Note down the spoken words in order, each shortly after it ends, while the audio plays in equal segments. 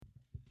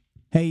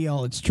Hey,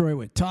 y'all, it's Troy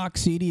with Talk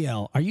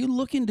CDL. Are you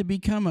looking to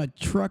become a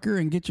trucker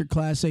and get your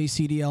Class A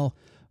CDL?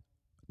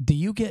 Do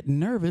you get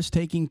nervous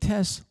taking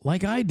tests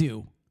like I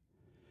do?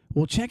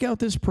 Well, check out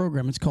this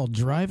program. It's called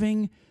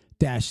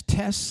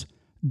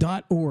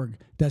driving-tests.org.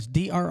 That's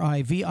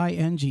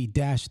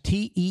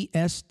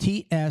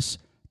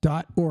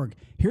driving-tests.org.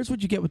 Here's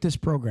what you get with this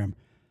program.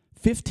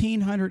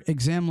 1,500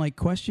 exam-like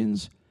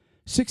questions,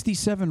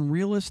 67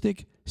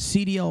 realistic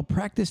CDL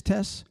practice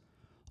tests,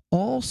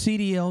 all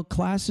CDL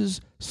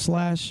classes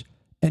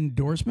 /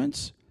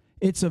 endorsements.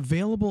 It's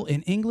available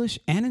in English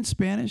and in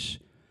Spanish.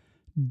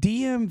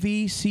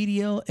 DMV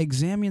CDL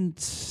Examine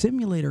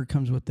Simulator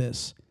comes with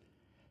this.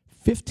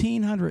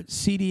 1,500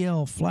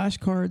 CDL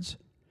flashcards.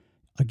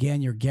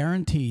 Again, you're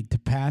guaranteed to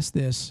pass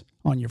this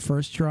on your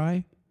first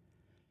try.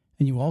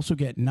 And you also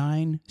get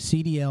 9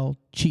 CDL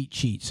cheat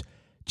sheets.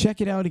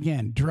 Check it out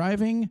again.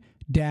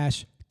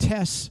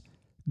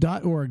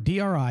 Driving-tests.org.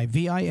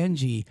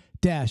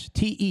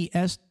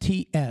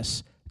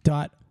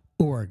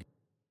 driving-tests.org.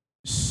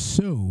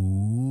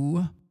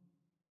 So,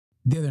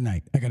 the other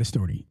night, I got a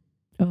story.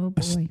 Oh,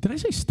 boy. Did I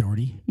say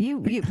story?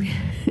 You.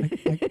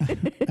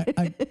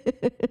 I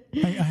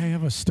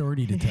have a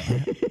story to tell.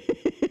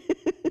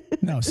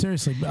 No,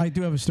 seriously, I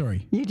do have a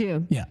story. You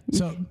do? Yeah.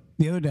 So,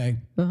 the other day,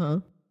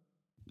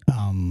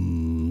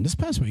 this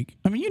past week,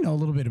 I mean, you know a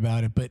little bit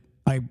about it, but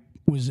I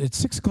was at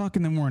 6 o'clock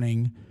in the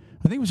morning.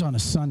 I think it was on a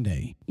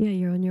Sunday. Yeah,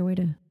 you're on your way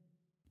to...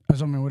 I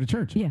was on my way to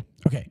church. Yeah.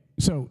 Okay.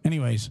 So,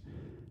 anyways,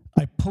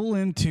 I pull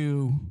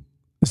into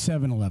the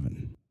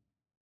 7-Eleven.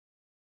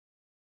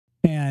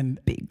 And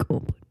big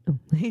gulp. Oh,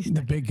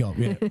 the big gulp,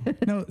 yeah.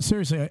 No,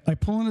 seriously, I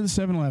pull into the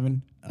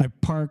 7-Eleven. I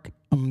park.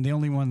 I'm the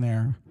only one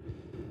there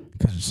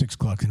because it's 6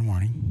 o'clock in the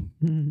morning.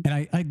 Mm-hmm.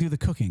 And I do the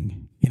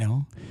cooking, you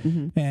know.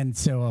 Mm-hmm. And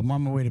so I'm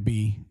on my way to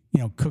be,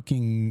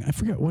 cooking. I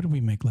forget, what did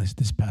we make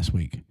this past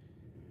week?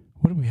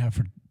 What did we have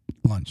for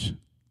lunch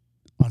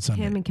on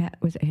Sunday?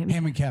 Was it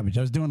ham and cabbage?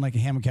 I was doing like a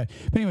ham and cabbage.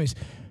 But anyways,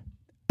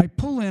 I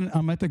pull in.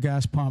 I'm at the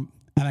gas pump,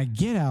 and I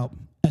get out.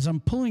 As I'm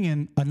pulling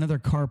in, another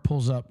car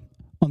pulls up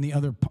on the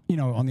other,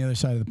 on the other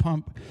side of the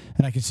pump,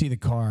 and I can see the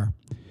car,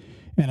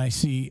 and I can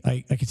see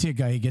a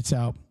guy. He gets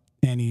out,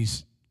 and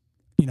he's,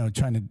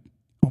 trying to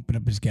open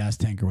up his gas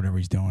tank or whatever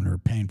he's doing, or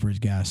paying for his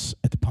gas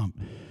at the pump.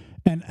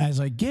 And as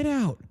I get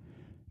out,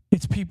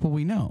 it's people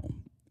we know,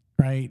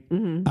 right?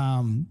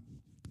 Mm-hmm.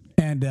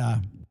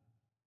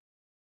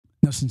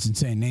 No sense in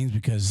saying names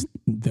because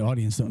the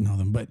audience don't know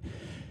them. But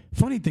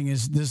funny thing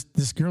is, this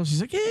girl, she's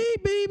like, "Hey,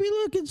 baby,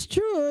 look, it's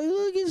Troy.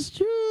 Look, it's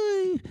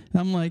Troy." And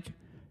I'm like,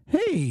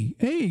 Hey,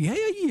 how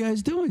you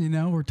guys doing?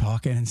 We're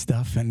talking and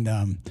stuff, and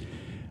I'm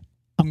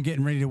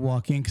getting ready to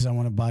walk in because I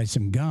want to buy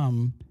some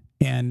gum,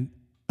 and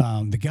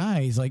the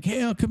guy, he's like,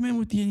 "Hey, I'll come in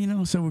with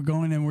you," So we're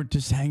going and we're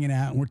just hanging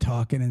out and we're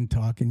talking, and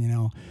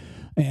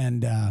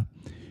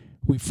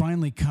we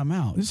finally come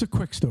out. This is a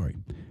quick story.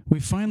 We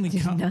finally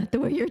come. Not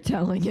the way you're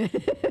telling it.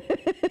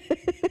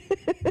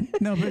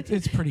 No, but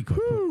it's pretty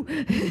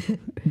quick.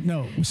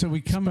 No, so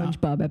we come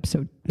out. SpongeBob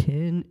episode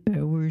 10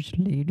 hours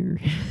later.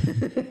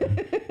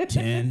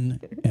 10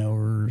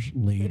 hours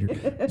later.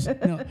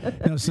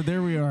 So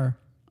there we are.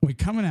 We're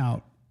coming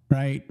out,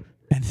 right?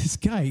 And this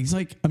guy, he's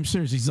like, I'm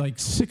serious, he's like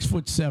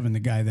 6'7", the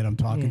guy that I'm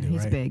talking to,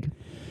 he's right? Big.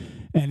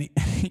 And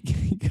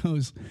he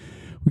goes,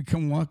 we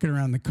come walking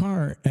around the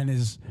car, and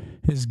his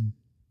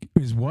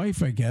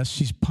wife, I guess,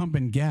 she's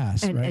pumping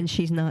gas, right? And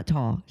she's not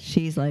tall.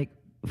 She's like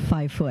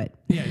 5 foot.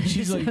 Yeah,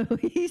 she's so like...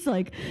 he's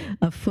like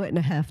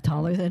 1.5 feet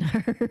taller than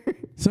her.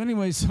 So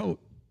anyway,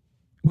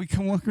 we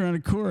come walking around a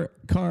car,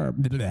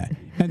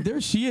 and there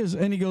she is,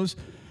 and he goes,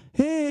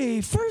 "Hey,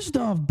 first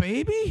off,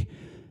 baby,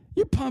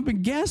 you're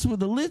pumping gas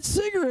with a lit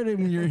cigarette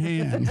in your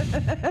hand."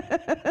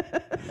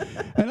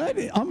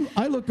 And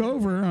I look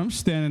over, I'm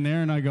standing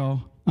there, and I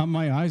go,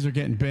 my eyes are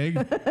getting big,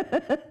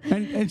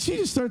 and she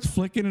just starts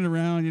flicking it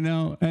around,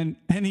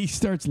 and he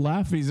starts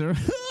laughing. He's there.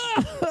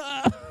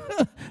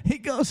 He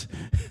goes,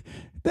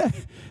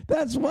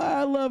 That's why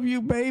I love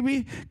you,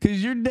 baby,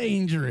 because you're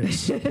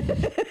dangerous."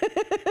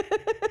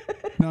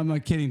 No, I'm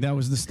not kidding. That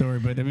was the story.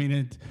 But I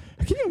mean,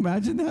 can you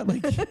imagine that?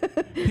 Like,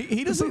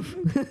 he doesn't.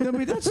 I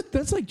mean,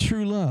 that's like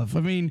true love.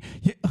 I mean,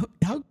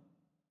 how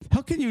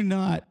can you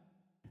not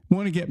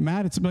want to get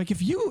mad at somebody?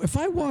 Like, if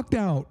I walked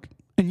out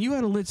and you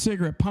had a lit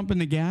cigarette pumping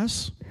the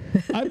gas,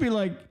 I'd be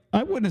like,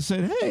 I wouldn't have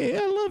said, "Hey,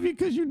 I love you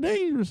because you're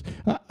dangerous."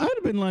 I'd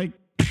have been like.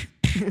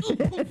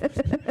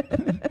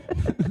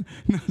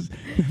 No,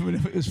 but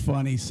it was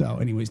funny. So,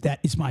 anyways, that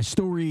is my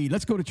story.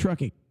 Let's go to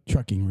trucking.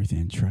 Trucking, Ruth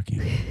Ann,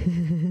 trucking.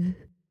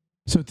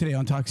 So today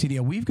on Talk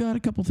CDL, we've got a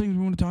couple things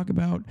we want to talk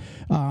about.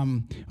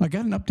 I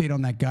got an update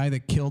on that guy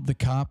that killed the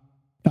cop,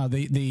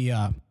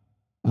 the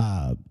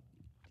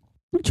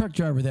truck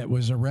driver that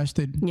was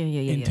arrested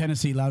in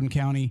Tennessee, Loudoun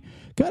County.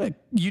 Got a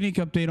unique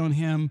update on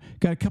him.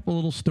 Got a couple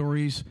little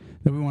stories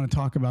that we want to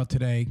talk about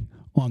today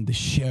on the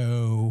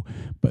show.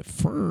 But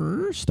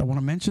first, I want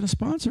to mention a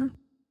sponsor.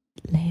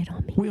 Lay it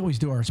on me. We always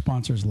do our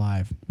sponsors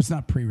live. It's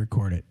not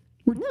pre-recorded.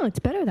 No, it's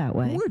better that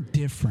way. We're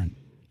different.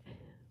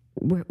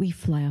 We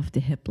fly off the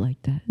hip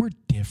like that. We're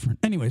different.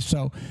 Anyway,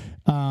 so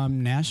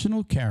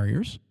National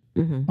Carriers,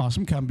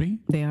 awesome company.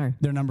 They are.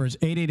 Their number is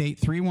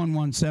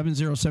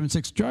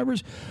 888-311-7076.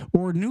 Drivers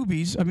or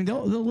newbies, I mean,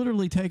 they'll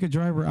literally take a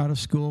driver out of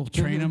school,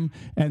 train them,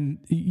 and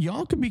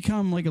y'all can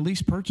become like a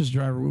lease purchase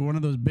driver with one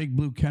of those big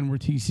blue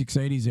Kenworth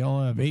T680s. They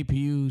all have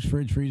APUs,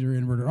 fridge, freezer,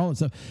 inverter, all that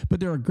stuff. But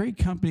they're a great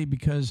company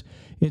because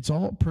it's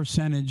all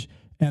percentage,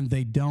 and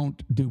they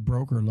don't do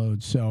broker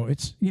loads. So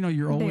it's,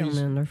 you're always,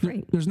 own their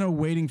freight. there's no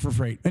waiting for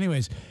freight.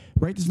 Anyways,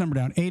 write this number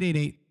down,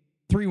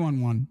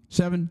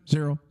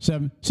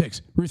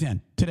 888-311-7076. Ruth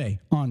Ann, today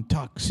on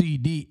Talk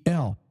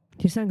CDL.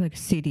 You sound like a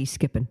CD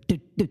skipping.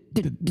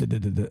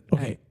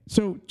 Okay,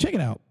 so check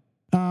it out.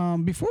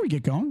 Before we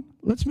get going,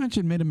 let's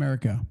mention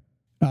Mid-America.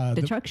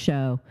 The truck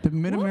show. The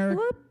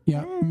Mid-America,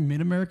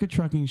 Mid-America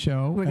Trucking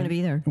Show. We're going to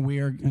be there. We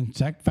are, in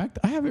fact,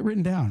 I have it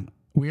written down.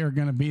 We are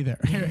going to be there.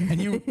 and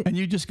you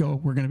just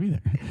go, we're going to be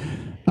there.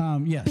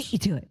 Yes. Beat you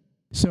to it.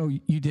 So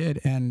you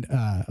did, and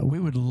we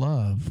would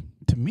love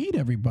to meet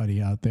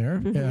everybody out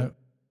there.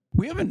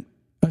 We haven't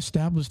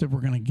established if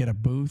we're going to get a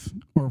booth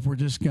or if we're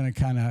just going to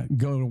kind of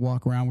go to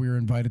walk around. We were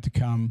invited to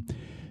come,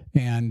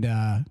 and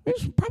we're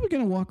just probably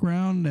going to walk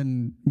around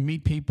and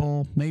meet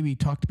people, maybe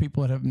talk to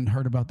people that haven't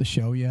heard about the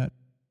show yet.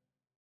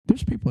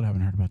 There's people that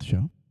haven't heard about the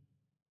show.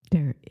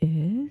 There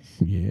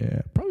is?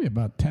 Yeah, probably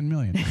about 10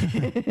 million.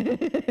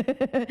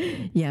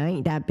 Yeah, I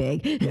ain't that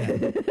big.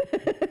 Yeah.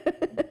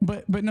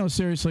 But no,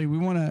 seriously,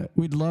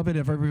 we'd love it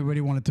if everybody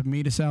wanted to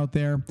meet us out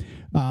there.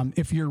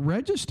 If you're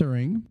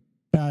registering,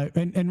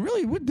 and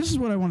really, this is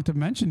what I wanted to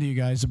mention to you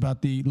guys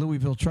about the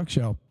Louisville Truck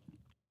Show.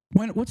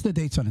 What's the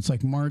dates on it? It's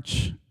like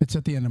March. It's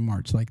at the end of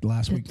March, like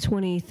last The week.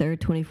 23rd,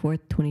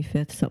 24th,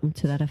 25th, something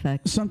to that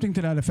effect. Something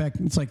to that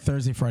effect. It's like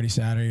Thursday, Friday,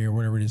 Saturday, or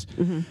whatever it is.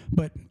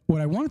 But what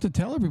I wanted to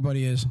tell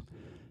everybody is,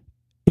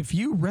 if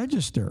you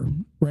register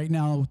right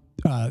now,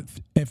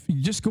 if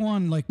you just go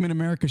on like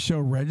Mid-America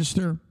Show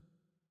register,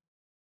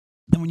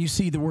 and when you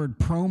see the word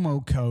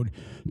promo code,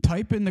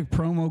 type in the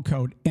promo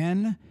code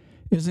N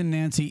as in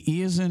Nancy,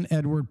 E as in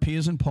Edward, P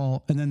as in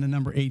Paul, and then the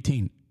number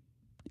 18.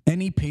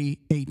 NEP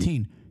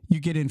 18. You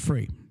get in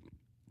free.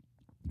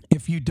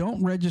 If you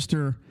don't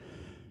register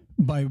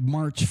by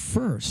March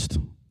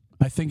 1st,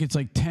 I think it's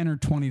like $10 or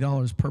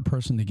 $20 per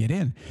person to get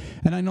in.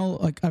 And I know,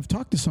 like, I've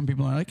talked to some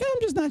people and they're like,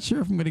 I'm just not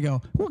sure if I'm going to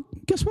go. Well,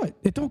 guess what?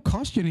 It don't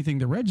cost you anything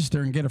to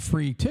register and get a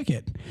free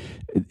ticket.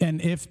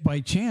 And if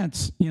by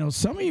chance,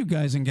 some of you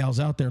guys and gals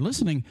out there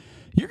listening,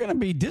 you're going to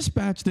be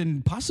dispatched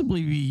and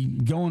possibly be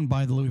going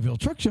by the Louisville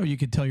Truck Show, you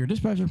could tell your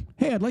dispatcher,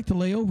 hey, I'd like to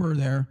lay over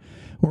there,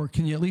 or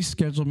can you at least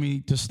schedule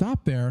me to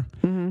stop there?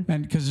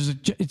 And because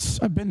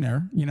I've been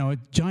there, a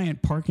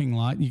giant parking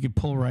lot. You could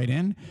pull right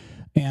in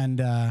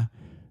and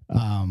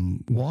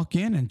walk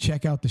in and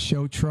check out the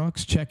show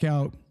trucks, check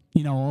out,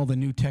 all the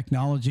new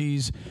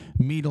technologies,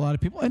 meet a lot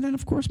of people, and then,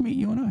 of course, meet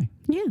you and I.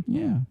 Yeah.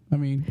 Yeah. I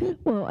mean.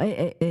 Well,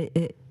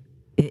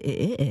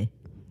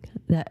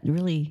 that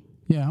really...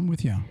 Yeah, I'm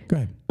with you. Go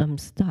ahead. I'm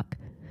stuck.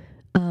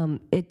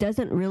 It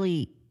doesn't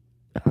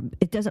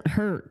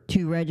hurt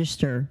to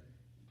register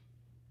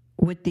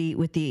with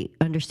the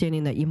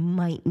understanding that you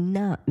might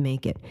not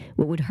make it.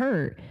 What would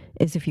hurt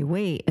is if you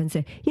wait and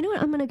say, you know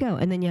what, I'm going to go,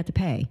 and then you have to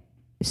pay.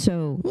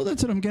 So, well,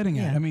 that's what I'm getting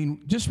at. I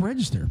mean, just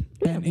register.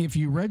 Yeah. And if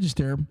you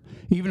register,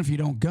 even if you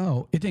don't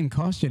go, it didn't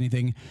cost you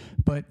anything.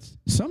 But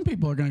some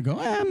people are going to go,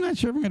 I'm not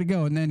sure if I'm going to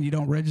go. And then you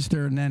don't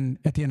register. And then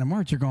at the end of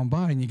March, you're going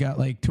by and you got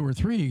like 2 or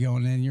 3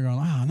 going. And you're going,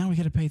 now we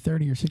got to pay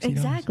 $30 or $60.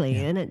 Exactly.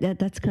 Yeah. And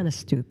that's kind of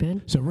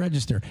stupid. So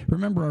register.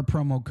 Remember our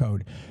promo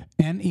code,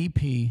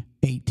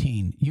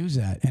 NEP18. Use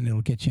that and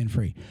it'll get you in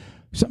free.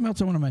 Something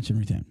else I want to mention,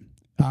 Ruth Ann.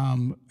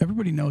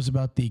 Everybody knows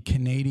about the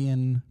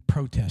Canadian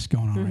protest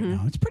going on right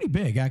now. It's pretty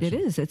big, actually. It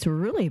is. It's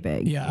really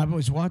big. Yeah, I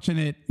was watching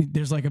it.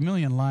 There's like 1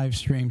 million live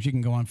streams. You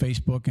can go on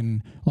Facebook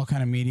and all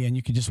kind of media, and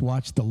you can just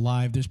watch the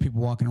live. There's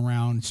people walking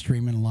around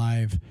streaming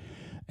live,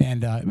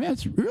 and man,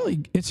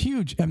 it's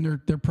huge.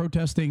 And they're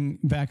protesting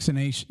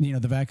vaccination. The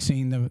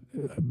vaccine, the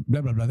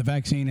the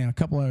vaccine, and a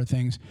couple other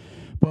things.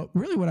 But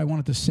really, what I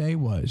wanted to say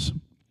was,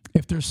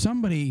 if there's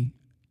somebody.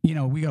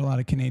 We got a lot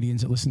of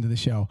Canadians that listen to the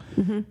show.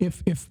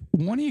 If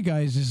one of you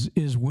guys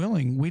is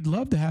willing, we'd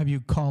love to have you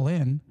call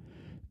in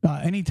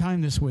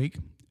anytime this week.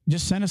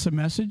 Just send us a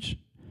message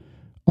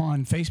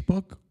on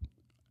Facebook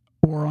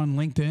or on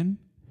LinkedIn,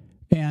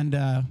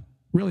 and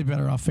really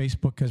better off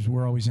Facebook because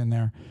we're always in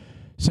there.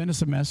 Send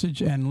us a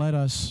message and let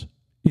us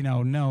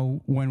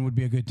know when would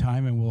be a good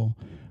time, and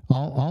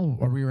I'll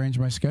rearrange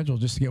my schedule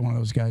just to get one of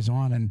those guys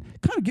on and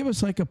kind of give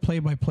us like a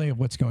play-by-play of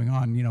what's going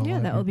on. Yeah,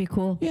 that would be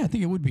cool. Yeah, I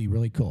think it would be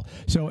really cool.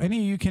 So any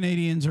of you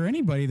Canadians or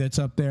anybody that's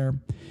up there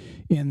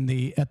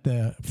at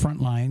the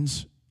front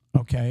lines,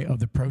 okay, of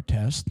the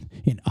protest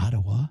in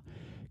Ottawa,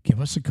 give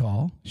us a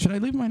call. Should I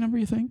leave my number,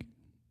 you think?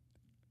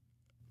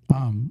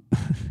 I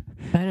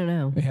don't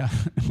know. Yeah.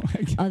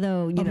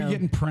 Although, I'll be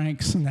getting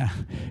pranks and that.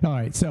 All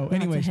right. So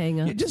anyways,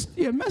 just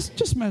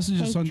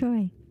message us on.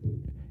 Troy.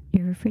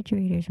 Your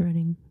refrigerator's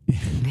running.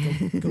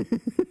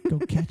 Go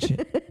catch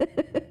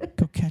it.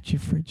 Go catch your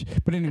fridge.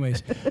 But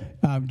anyways,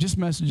 just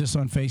message us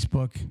on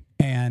Facebook,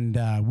 and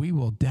we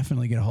will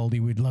definitely get a hold of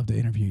you. We'd love to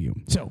interview you.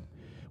 So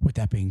with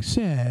that being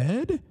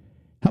said,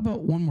 how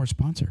about one more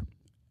sponsor?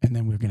 And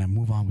then we're going to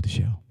move on with the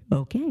show.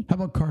 Okay. How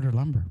about Carter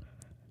Lumber?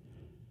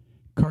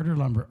 Carter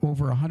Lumber,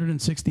 over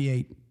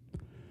 168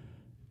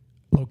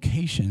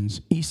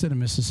 locations east of the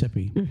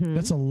Mississippi.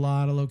 That's a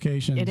lot of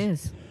locations. It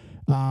is.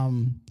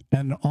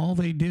 And all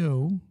they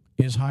do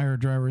is hire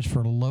drivers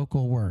for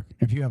local work.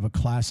 If you have a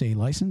Class A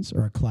license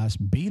or a Class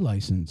B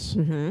license,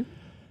 go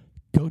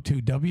to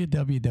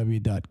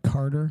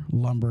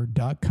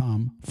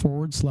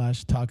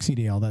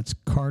www.carterlumber.com/TalkCDL. That's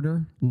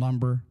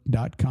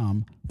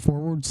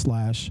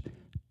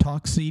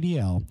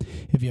carterlumber.com/TalkCDL.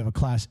 If you have a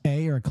Class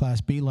A or a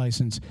Class B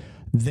license,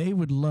 they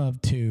would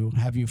love to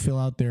have you fill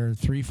out their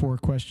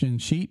 3-4 question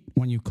sheet.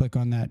 When you click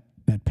on that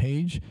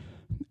page,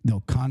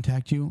 they'll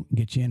contact you,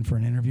 get you in for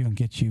an interview, and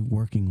get you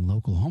working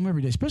local home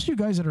every day, especially you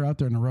guys that are out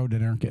there on the road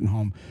that aren't getting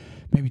home.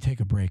 Maybe take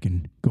a break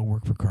and go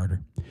work for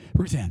Carter.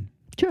 Ruth Ann.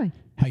 Joy.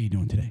 How you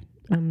doing today?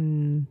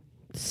 I'm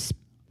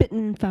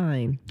spitting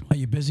fine. Are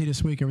you busy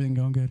this week? Everything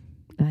going good?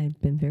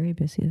 I've been very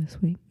busy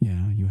this week.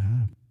 Yeah, you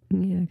have.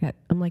 Yeah,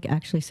 I'm like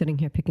actually sitting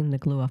here picking the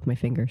glue off my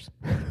fingers.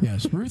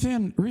 Yes, Ruth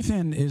Ann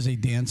is a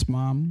dance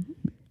mom,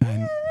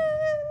 and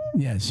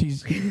yeah,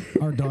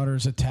 our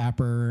daughter's a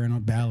tapper and a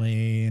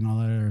ballet and all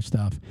that other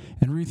stuff.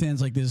 And Ruth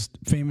Ann's like this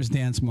famous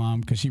dance mom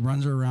because she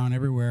runs her around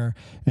everywhere.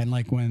 And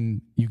like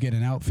when you get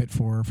an outfit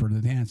for her for the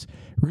dance,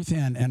 Ruth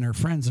Ann and her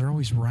friends are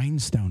always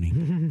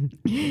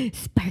rhinestoning.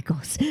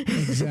 Sparkles.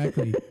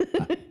 Exactly.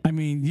 I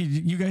mean,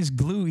 you guys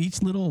glue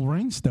each little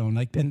rhinestone,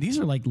 and these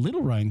are like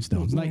little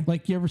rhinestones.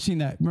 Like you ever seen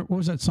that? What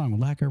was that song?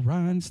 Like a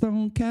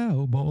rhinestone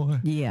cowboy.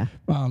 Yeah.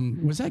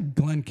 Was that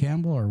Glenn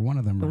Campbell or one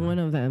of them? One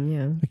of them,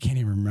 yeah. I can't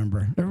even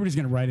remember. Everybody's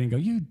gonna write in and go,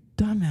 "You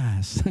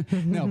dumbass."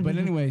 No, but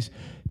anyways,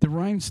 the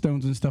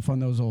rhinestones and stuff on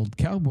those old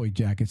cowboy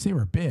jackets, they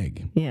were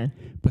big. Yeah.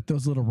 But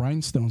those little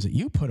rhinestones that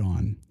you put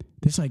on,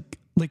 it's like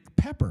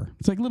pepper.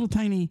 It's like little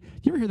tiny.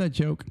 You ever hear that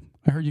joke?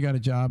 I heard you got a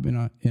job in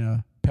a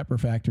pepper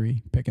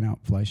factory picking out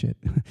fly shit.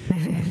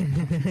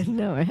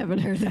 No, I haven't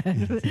heard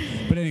that.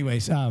 But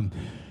anyways,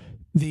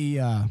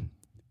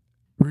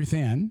 Ruth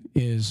Ann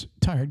is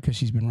tired because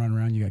she's been running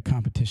around. You got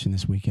competition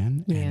this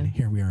weekend, and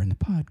here we are in the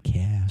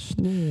podcast.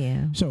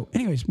 Yeah. So,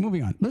 anyways,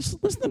 moving on. Let's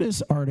listen to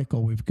this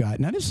article we've got.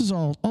 Now, this is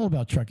all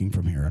about trucking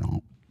from here and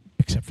all,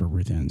 except for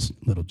Ruth Ann's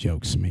little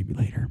jokes maybe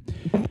later.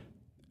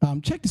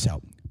 Check this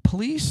out.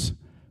 Police,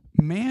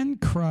 man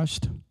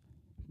crushed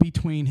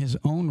between his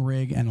own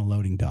rig and a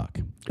loading dock.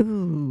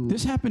 Ooh.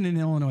 This happened in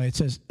Illinois. It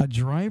says a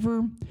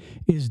driver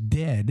is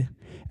dead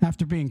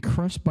after being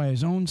crushed by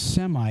his own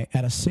semi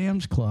at a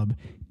Sam's Club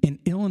in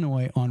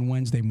Illinois on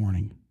Wednesday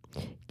morning.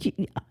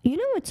 You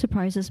know what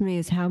surprises me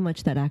is how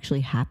much that actually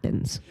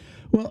happens.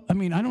 Well, I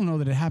mean, I don't know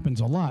that it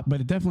happens a lot,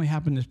 but it definitely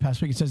happened this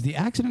past week. It says the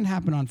accident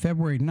happened on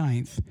February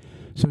 9th,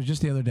 so it was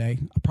just the other day,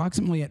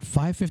 approximately at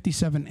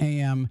 5:57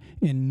 a.m.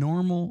 in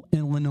Normal,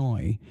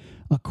 Illinois.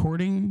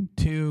 According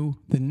to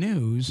the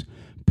news,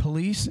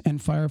 police and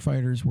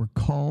firefighters were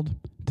called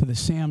to the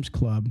Sam's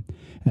Club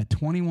at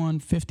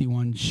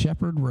 2151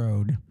 Shepherd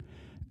Road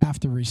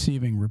after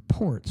receiving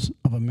reports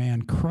of a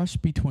man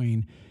crushed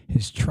between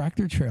his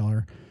tractor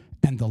trailer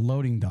and the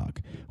loading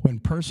dock. When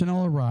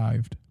personnel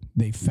arrived,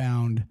 they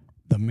found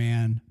the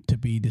man to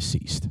be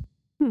deceased.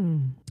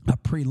 A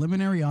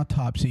preliminary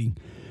autopsy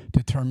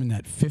determined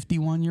that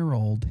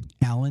 51-year-old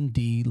Alan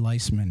D.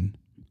 Leisman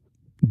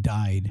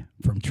died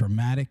from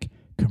traumatic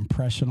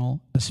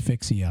compressional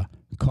asphyxia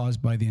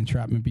caused by the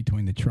entrapment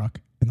between the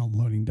truck and the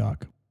loading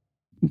dock.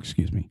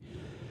 Excuse me.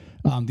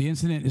 The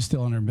incident is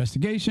still under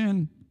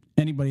investigation.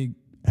 Anybody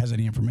has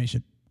any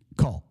information,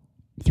 call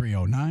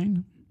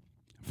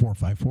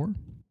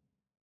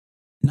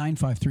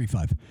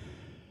 309-454-9535.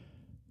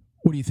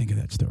 What do you think of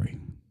that story?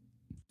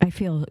 I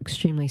feel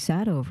extremely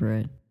sad over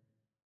it.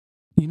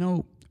 You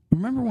know,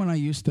 remember when I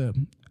used to,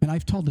 and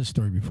I've told this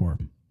story before.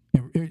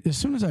 As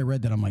soon as I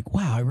read that, I'm like,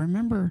 wow, I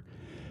remember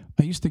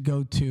I used to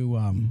go to,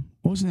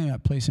 what was the name of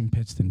that place in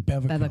Pittston?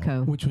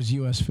 Bevico, which was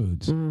U.S.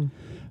 Foods.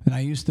 And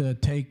I used to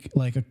take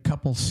like a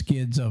couple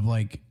skids of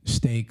like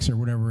steaks or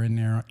whatever in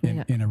there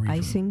in a reefer.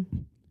 Icing?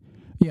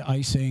 Yeah,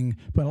 icing,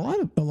 but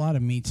a lot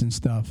of meats and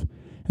stuff.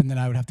 And then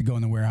I would have to go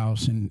in the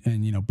warehouse and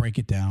break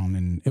it down.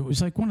 And it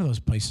was like one of those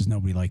places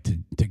nobody liked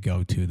to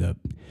go to,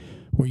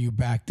 where you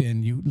backed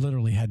in. You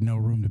literally had no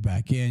room to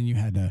back in. You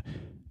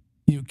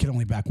could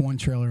only back one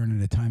trailer in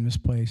at a time, this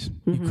place.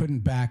 You couldn't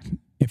back.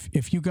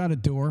 If you got a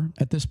door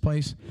at this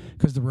place,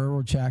 because the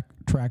railroad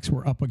tracks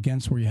were up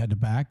against where you had to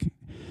back,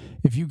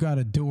 if you got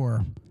a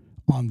door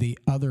on the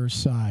other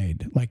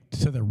side, like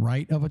to the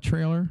right of a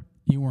trailer,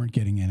 you weren't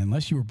getting in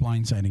unless you were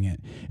blindsiding it.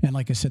 And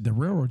like I said, the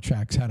railroad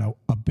tracks had a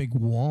big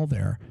wall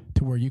there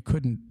to where you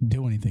couldn't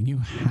do anything. You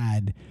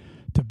had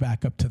to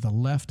back up to the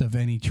left of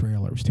any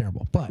trailer. It was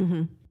terrible. But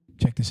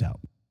check this out.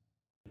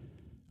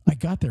 I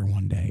got there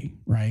one day,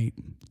 right?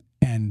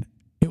 And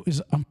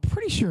I'm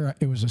pretty sure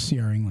it was a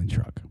CR England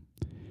truck.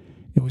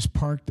 It was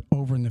parked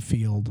over in the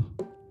field,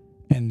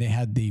 and they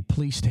had the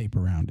police tape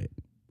around it.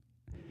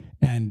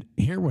 And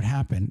here what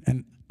happened,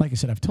 and like I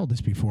said, I've told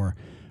this before.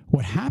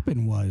 What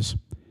happened was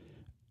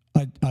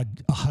a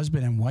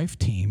husband and wife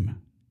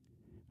team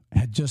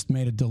had just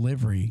made a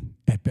delivery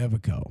at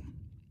Bevico.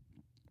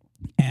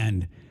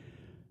 And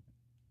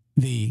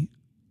the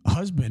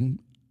husband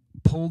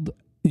pulled,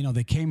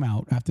 they came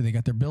out after they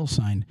got their bill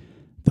signed.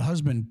 The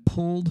husband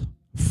pulled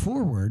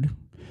forward.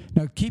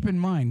 Now, keep in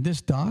mind,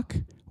 this dock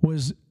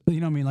was,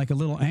 like a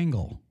little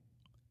angle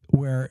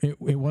where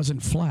it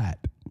wasn't flat.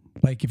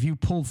 Like if you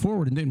pulled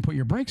forward and didn't put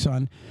your brakes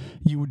on,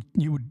 you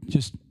would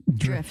just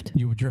drift.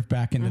 You would drift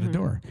back into the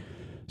door.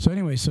 So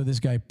anyway, so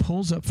this guy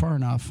pulls up far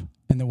enough,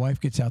 and the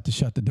wife gets out to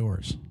shut the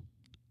doors.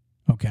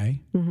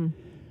 Okay? Mm-hmm.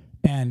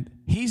 And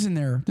he's in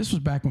there. This was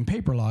back when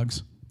paper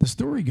logs. The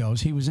story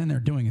goes he was in there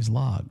doing his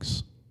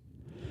logs.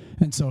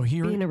 And so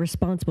being a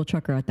responsible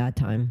trucker at that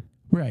time.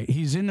 Right.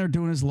 He's in there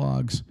doing his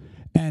logs,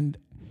 and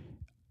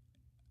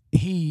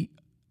he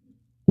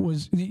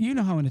was,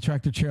 how in a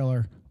tractor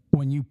trailer,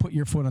 when you put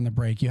your foot on the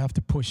brake, you have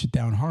to push it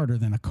down harder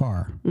than a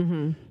car.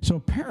 Mm-hmm. So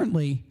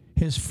apparently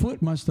his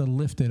foot must have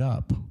lifted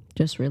up.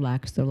 Just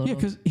relaxed a little. Yeah,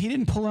 because he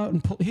didn't pull out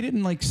and pull. He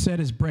didn't like set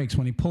his brakes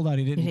when he pulled out.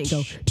 He didn't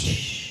go.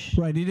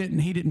 Right. He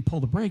didn't pull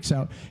the brakes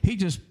out. He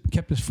just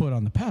kept his foot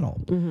on the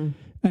pedal. Mm-hmm.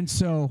 And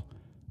so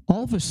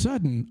all of a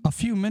sudden, a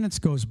few minutes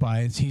goes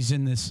by. He's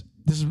in this.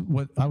 This is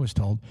what I was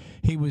told.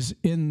 He was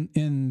in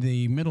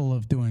the middle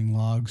of doing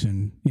logs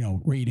and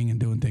reading and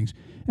doing things,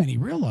 and he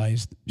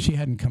realized she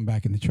hadn't come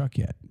back in the truck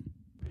yet.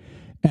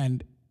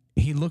 And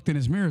he looked in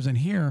his mirrors, and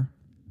here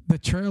the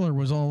trailer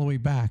was all the way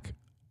back.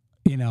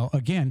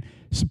 Again,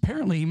 so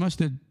apparently he must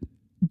have,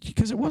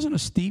 because it wasn't a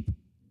steep,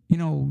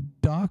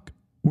 dock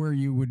where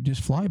you would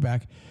just fly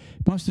back.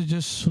 Must have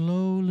just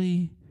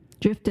slowly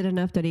drifted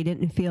enough that he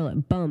didn't feel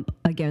it bump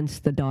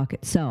against the dock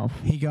itself.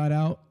 He got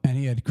out, and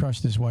he had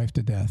crushed his wife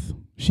to death.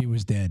 She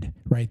was dead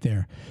right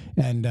there.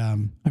 And,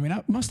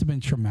 that must have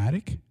been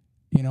traumatic,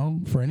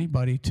 for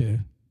anybody to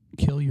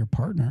kill your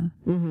partner,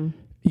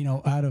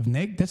 out of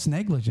that's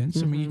negligence.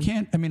 Mm-hmm. I mean, you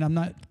can't, I'm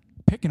not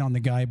picking on the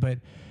guy, but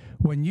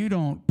when you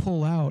don't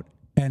pull out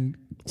and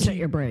set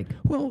your brake.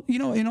 Well,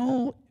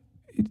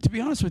 to be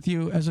honest with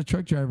you, as a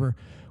truck driver,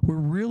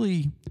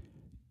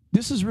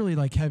 this is really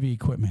like heavy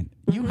equipment.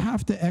 Mm-hmm. You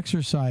have to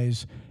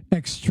exercise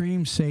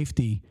extreme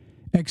safety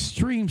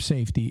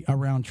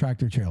around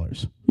tractor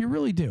trailers. You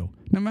really do.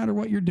 No matter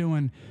what you're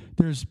doing,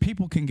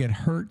 people can get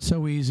hurt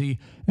so easy,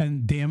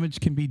 and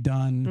damage can be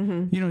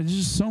done. Mm-hmm. There's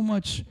just so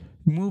much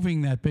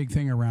moving that big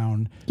thing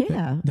around.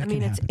 Yeah.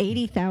 It's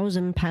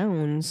 80,000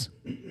 pounds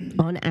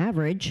on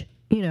average,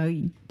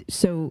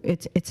 so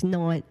it's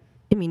not,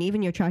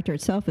 even your tractor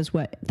itself is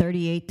what,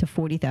 38 to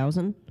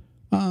 40,000?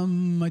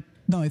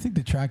 No, I think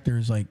the tractor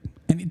is and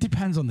it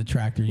depends on the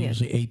tractor,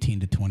 usually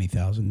 18 to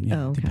 20,000.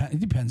 Okay. It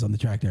depends on the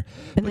tractor.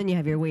 And then you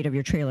have your weight of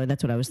your trailer.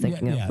 That's what I was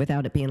thinking of,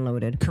 without it being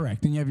loaded.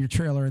 Correct. And you have your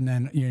trailer, and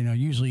then,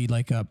 usually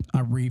like a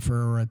reefer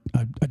or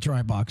a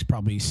dry box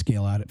probably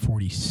scale out at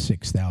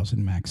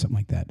 46,000 max, something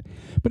like that.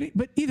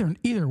 But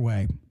either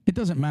way, it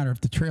doesn't matter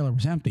if the trailer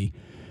was empty.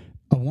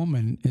 A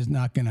woman is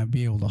not going to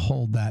be able to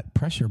hold that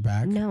pressure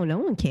back. No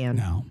one can.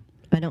 No.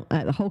 I don't.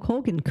 Hulk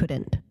Hogan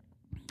couldn't.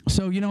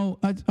 So,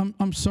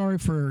 I'm sorry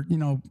for,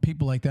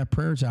 people like that.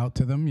 Prayers out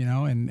to them,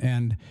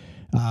 and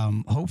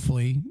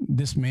hopefully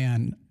this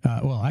man,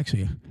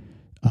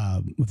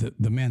 with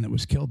the man that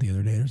was killed the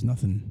other day, there's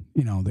nothing,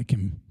 that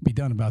can be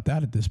done about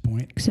that at this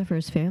point. Except for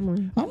his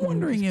family. I'm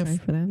wondering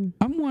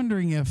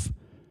if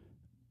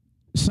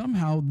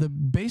somehow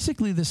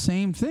basically the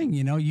same thing,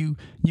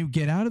 you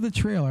get out of the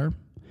trailer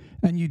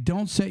and you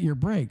don't set your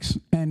brakes,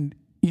 and,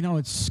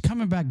 it's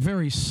coming back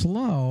very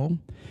slow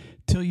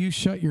till you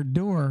shut your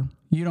door.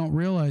 You don't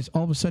realize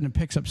all of a sudden it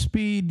picks up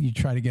speed. You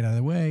try to get out of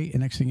the way,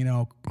 and next thing you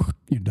know,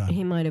 you're done.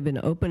 He might have been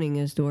opening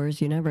his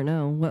doors. You never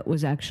know what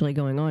was actually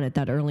going on at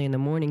that early in the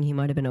morning. He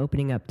might have been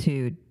opening up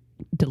to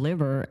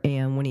deliver,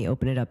 and when he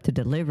opened it up to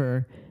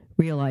deliver,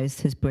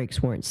 realized his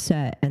brakes weren't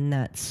set, and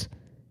that's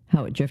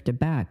how it drifted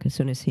back as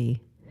soon as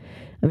he...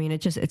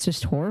 it's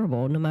just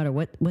horrible, no matter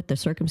what the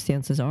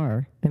circumstances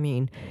are.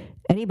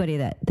 Anybody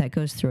that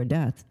goes through a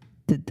death,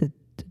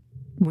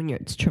 when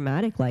it's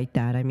traumatic like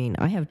that,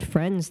 I have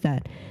friends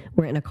that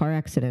were in a car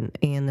accident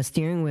and the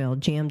steering wheel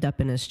jammed up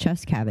in his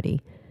chest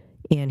cavity,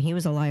 and he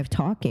was alive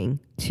talking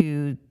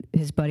to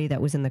his buddy that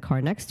was in the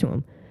car next to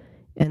him.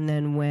 And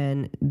then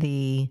when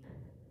the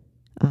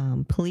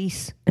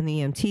police and the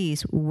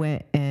EMTs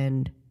went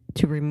and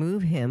to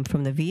remove him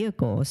from the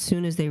vehicle, as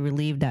soon as they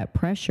relieved that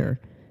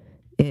pressure,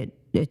 it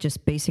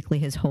just basically,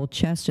 his whole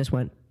chest just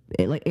went,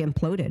 it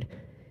imploded.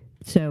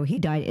 So he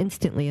died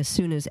instantly as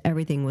soon as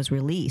everything was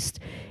released.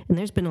 And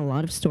there's been a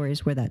lot of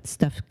stories where that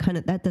stuff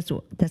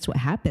that's what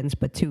happens.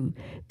 But to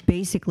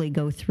basically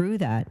go through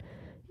that,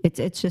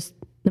 it's just,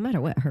 no matter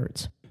what,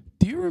 hurts.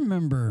 Do you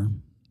remember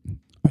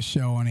a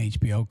show on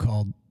HBO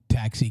called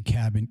Taxi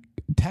Cab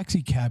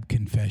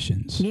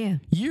Confessions? Yeah.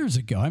 Years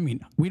ago.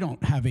 We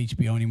don't have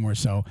HBO anymore,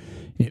 so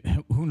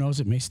who knows,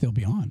 it may still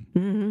be on.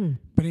 Mm-hmm.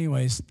 But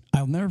anyways,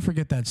 I'll never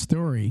forget that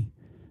story.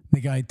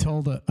 The guy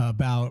told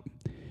about...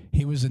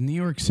 He was a New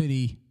York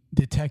City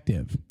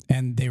detective,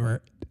 and they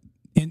were,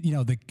 and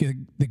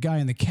the guy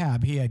in the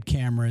cab, he had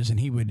cameras, and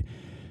he would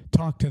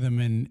talk to them,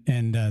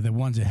 and the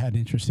ones that had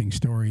interesting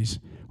stories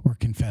or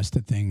confessed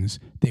to things,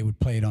 they would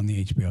play it on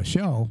the HBO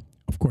show,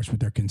 of course, with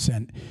their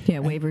consent. Yeah,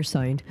 waivers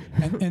signed.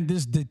 and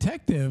this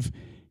detective,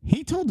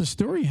 he told the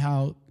story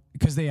how,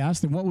 because they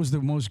asked him what was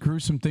the most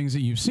gruesome things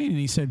that you've seen, and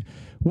he said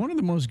one of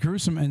the most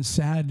gruesome and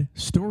sad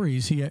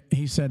stories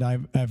he said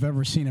I've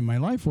ever seen in my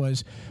life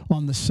was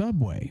on the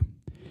subway.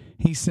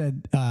 He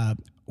said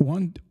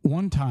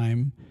one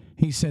time,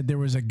 he said there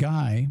was a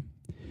guy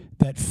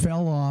that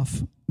fell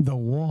off the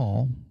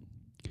wall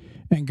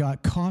and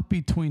got caught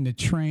between the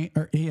train,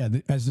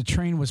 as the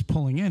train was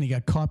pulling in, he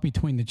got caught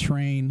between the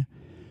train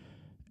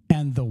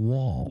and the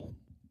wall.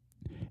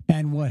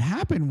 And what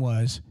happened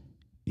was,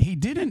 he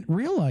didn't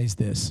realize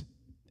this.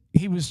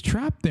 He was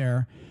trapped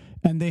there,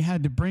 and they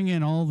had to bring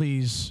in all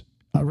these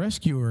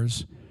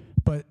rescuers.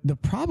 But the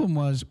problem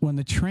was, when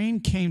the train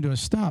came to a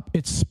stop,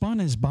 it spun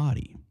his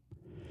body.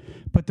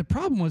 But the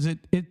problem was, it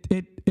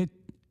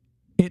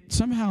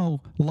somehow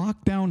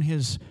locked down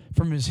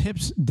from his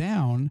hips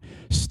down,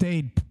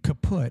 stayed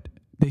kaput.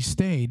 They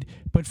stayed,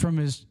 but from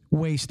his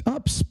waist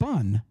up,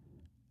 spun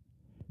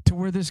to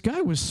where this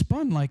guy was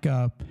spun like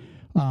a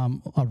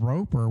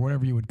rope or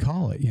whatever you would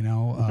call it,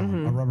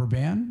 a rubber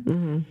band.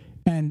 Mm-hmm.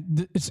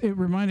 And it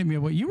reminded me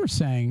of what you were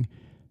saying.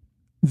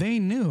 They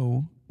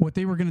knew what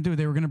they were going to do.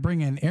 They were going to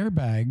bring in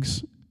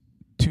airbags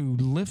to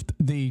lift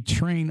the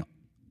train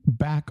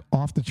back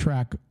off the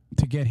track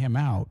to get him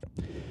out.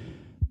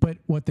 But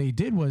what they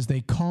did was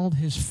they called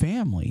his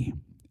family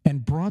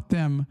and brought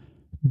them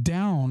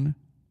down.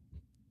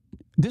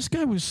 This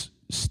guy was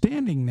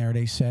standing there,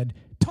 they said,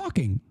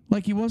 talking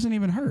like he wasn't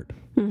even hurt.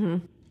 Mm-hmm.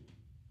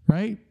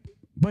 Right?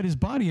 But his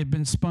body had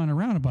been spun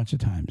around a bunch of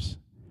times.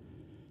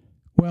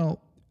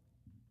 Well,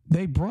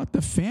 they brought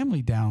the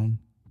family down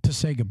to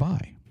say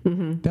goodbye.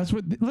 Mm-hmm. That's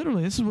what,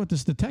 literally, this is what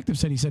this detective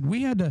said. He said,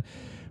 we had to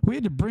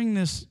bring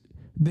his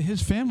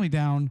family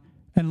down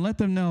and let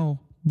them know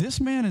this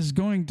man is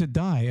going to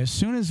die. As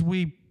soon as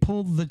we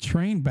pulled the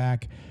train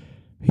back,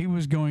 he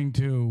was going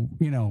to,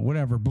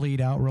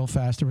 bleed out real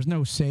fast. There was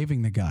no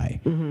saving the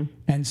guy. Mm-hmm.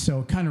 And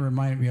so it kind of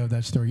reminded me of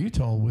that story you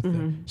told with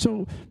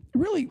so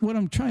really what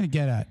I'm trying to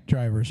get at,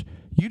 drivers,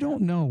 you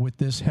don't know with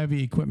this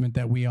heavy equipment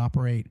that we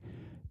operate,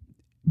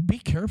 be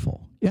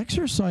careful.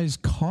 Exercise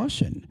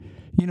caution.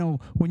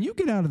 When you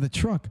get out of the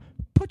truck,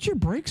 put your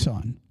brakes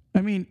on.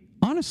 I mean,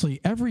 honestly,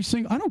 I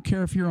don't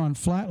care if you're on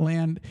flat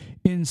land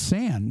in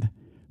sand,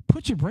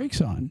 put your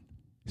brakes on.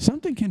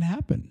 Something can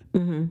happen.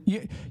 Mm-hmm.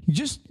 You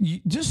just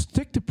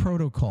stick to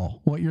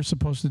protocol, what you're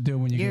supposed to do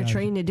when you're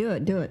trained to do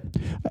it.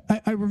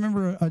 I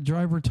remember a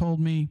driver told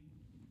me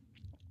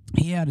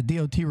he had a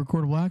DOT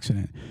recordable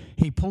accident.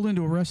 He pulled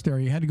into a rest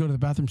area. He had to go to the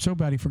bathroom so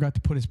bad he forgot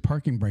to put his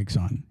parking brakes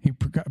on. He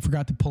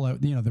forgot to pull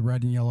out, the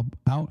red and yellow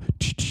out.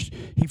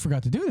 He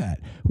forgot to do that.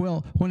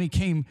 Well, when he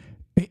came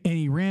and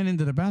he ran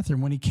into the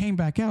bathroom, when he came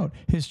back out,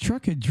 his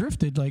truck had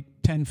drifted like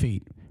 10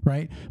 feet.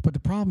 Right? But the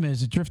problem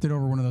is it drifted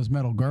over one of those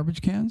metal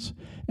garbage cans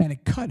and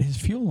it cut his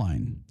fuel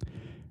line.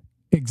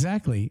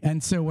 Exactly.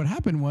 And so what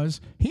happened was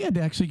he had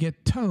to actually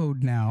get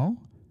towed now,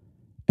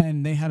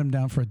 and they had him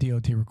down for a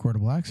DOT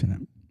recordable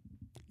accident.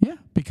 Yeah,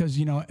 because,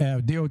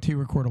 a DOT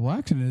recordable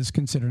accident is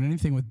considered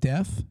anything with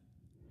death,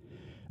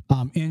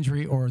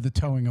 injury, or the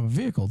towing of a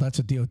vehicle. That's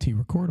a DOT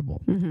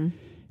recordable. Mm-hmm.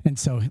 And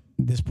so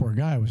this poor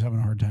guy was having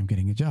a hard time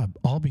getting a job,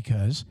 all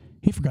because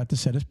he forgot to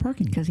set his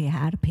parking. Because he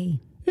had to pee.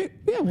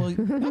 Yeah, well,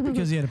 not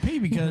because he had to pee,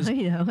 because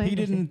he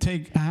didn't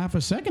take a half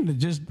a second to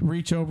just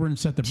reach over and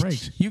set the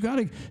brakes.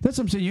 That's what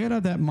I'm saying. You got to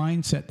have that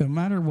mindset. No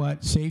matter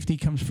what, safety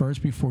comes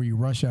first before you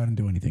rush out and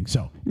do anything.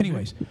 So,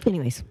 anyways,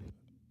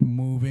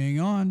 moving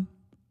on.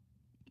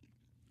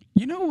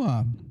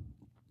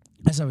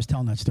 As I was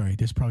telling that story,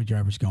 there's probably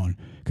drivers going,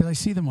 because I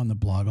see them on the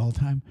blog all the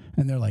time,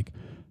 and they're like,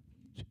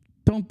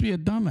 don't be a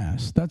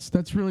dumbass.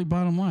 That's really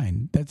bottom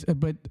line.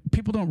 But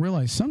people don't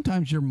realize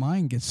sometimes your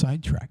mind gets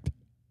sidetracked.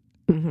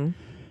 Mm-hmm.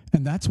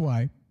 And that's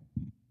why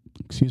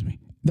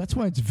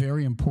it's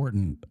very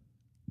important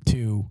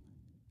to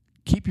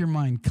keep your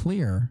mind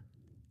clear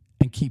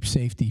and keep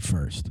safety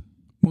first.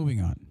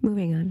 Moving on.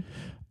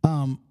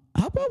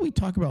 How about we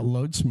talk about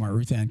LoadSmart,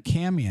 Ruth Ann?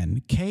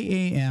 Camion,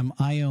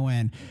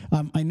 Kamion.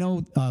 I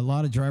know a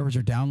lot of drivers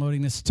are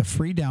downloading this. It's a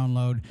free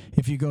download.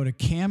 If you go to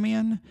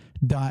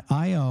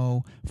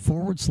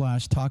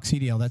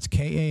Camion.io/TalkCDL, that's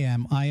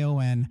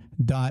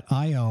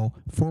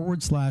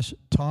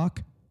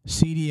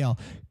Kamion.io/TalkCDL.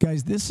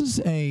 Guys, this is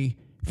a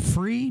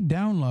free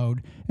download,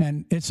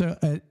 and it's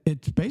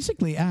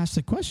basically asks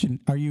the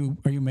question: Are you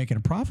making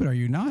a profit? Are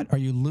you not? Are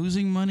you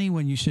losing money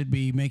when you should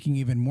be making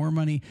even more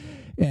money?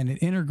 And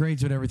it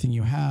integrates with everything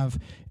you have.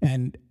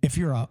 And if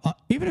you're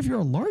even if you're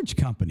a large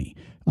company,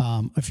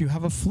 if you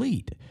have a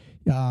fleet,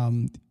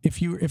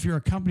 if you're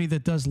a company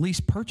that does lease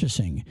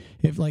purchasing,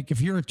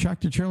 if you're a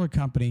tractor trailer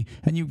company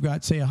and you've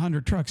got, say,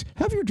 100 trucks,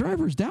 have your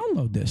drivers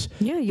download this.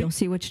 Yeah, you'll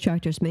see which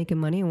tractor's making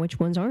money and which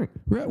ones aren't.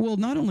 Right. Well,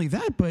 not only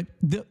that, but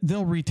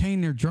they'll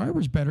retain their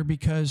drivers better,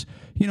 because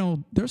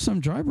there's some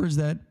drivers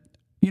that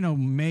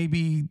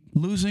maybe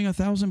losing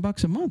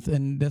 $1,000 a month,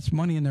 and that's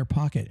money in their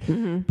pocket.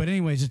 But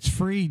anyways, it's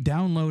free.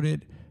 Download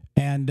it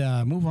and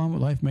move on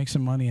with life, make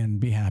some money, and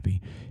be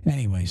happy.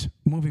 Anyways,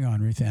 moving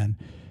on, Ruth Ann.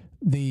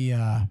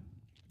 The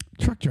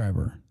truck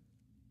driver,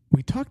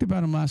 we talked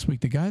about him last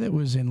week. The guy that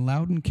was in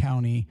Loudoun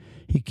County,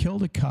 he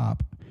killed a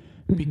cop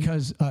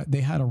because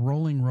they had a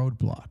rolling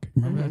roadblock.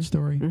 Remember that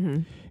story?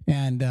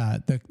 And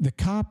the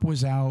cop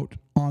was out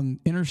on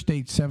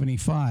Interstate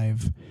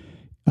 75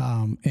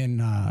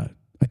 in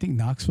I think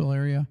Knoxville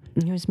area.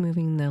 He was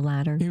moving the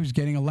ladder. He was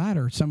getting a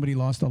ladder. Somebody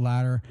lost a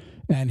ladder,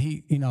 and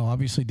he,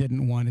 obviously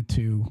didn't want it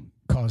to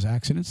cause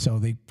accidents, so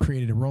they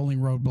created a rolling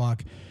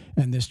roadblock.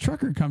 And this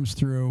trucker comes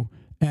through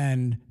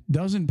and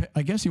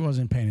I guess he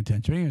wasn't paying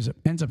attention. He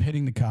ends up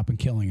hitting the cop and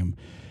killing him.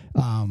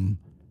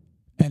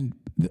 And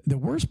the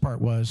worst part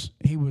was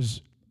he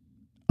was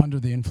under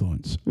the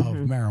influence of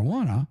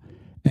marijuana,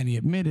 and he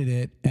admitted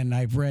it. And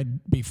I've read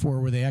before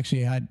where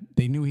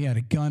they knew he had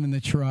a gun in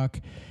the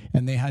truck,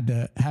 and they had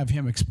to have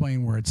him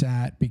explain where it's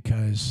at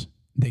because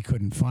they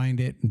couldn't find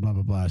it, and blah,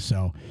 blah, blah.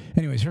 So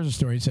anyways, here's a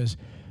story. It says,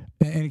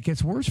 and it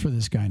gets worse for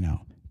this guy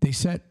now. They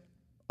set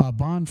a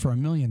bond for $1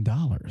 million.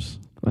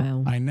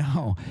 Wow. I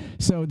know.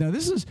 So now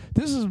this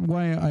is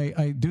why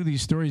I do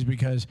these stories,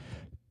 because,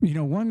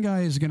 one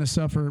guy is going to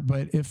suffer,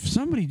 but if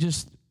somebody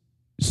just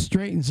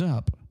straightens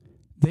up,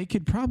 they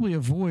could probably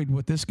avoid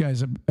what this guy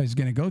is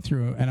going to go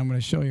through, and I'm going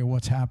to show you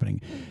what's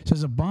happening. It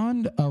says a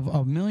bond of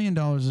 $1 million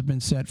has been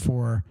set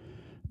for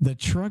the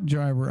truck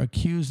driver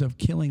accused of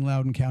killing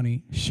Loudoun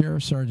County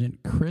Sheriff Sergeant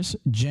Chris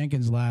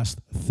Jenkins last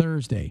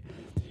Thursday.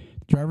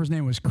 The driver's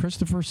name was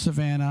Christopher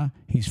Savannah.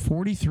 He's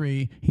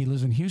 43. He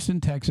lives in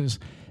Houston, Texas,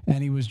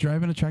 and he was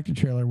driving a tractor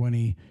trailer when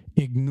he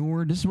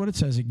ignored a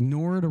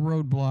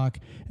roadblock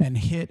and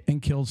hit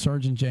and killed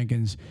Sergeant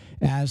Jenkins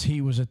as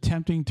he was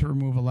attempting to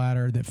remove a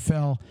ladder that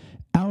fell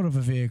out of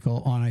a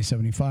vehicle on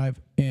I-75,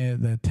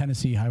 the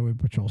Tennessee Highway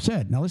Patrol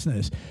said. Now listen to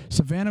this.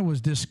 Savannah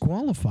was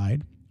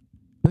disqualified.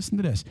 Listen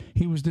to this.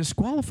 He was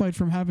disqualified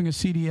from having a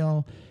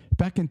CDL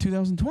back in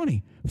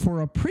 2020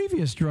 for a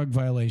previous drug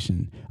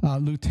violation.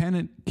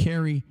 Lieutenant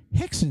Kerry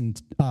Hickson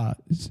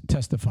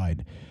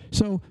testified.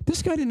 So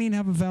this guy didn't even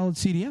have a valid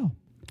CDL.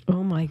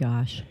 Oh my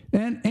gosh.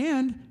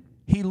 And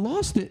he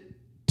lost it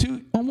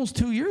almost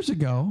 2 years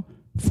ago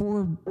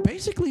for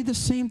basically the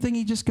same thing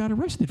he just got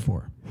arrested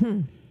for.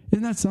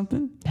 Isn't that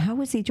something? How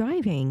was he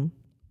driving?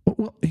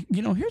 Well,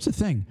 here's the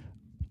thing.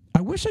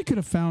 I wish I could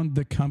have found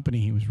the company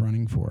he was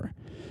running for,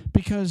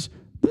 because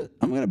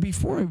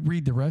before I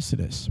read the rest of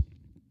this,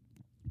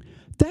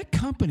 that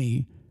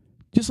company,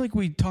 just like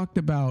we talked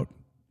about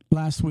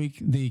last week,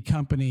 the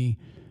company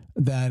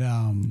that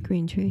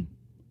Green Tree.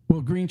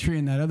 Well, Green Tree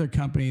and that other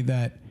company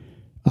that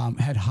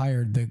had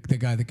hired the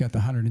guy that got the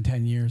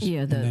 110 years.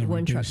 Yeah, the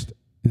one truck.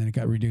 And then it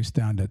got reduced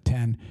down to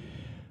 10.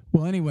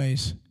 Well,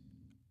 anyways,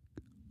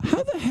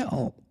 how the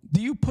hell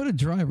do you put a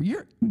driver?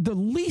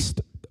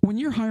 When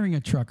you're hiring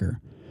a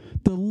trucker,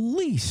 the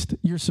least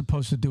you're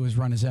supposed to do is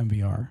run his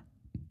MVR.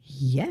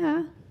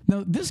 Yeah.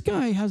 Now, this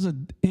guy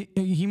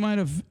he might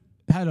have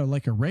had a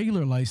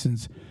regular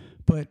license,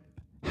 but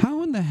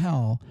how in the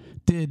hell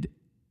did,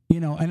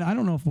 and I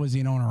don't know if was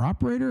he an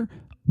owner-operator,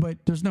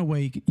 but there's no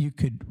way you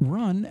could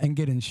run and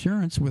get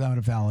insurance without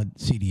a valid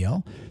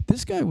CDL.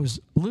 This guy was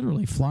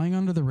literally flying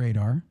under the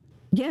radar.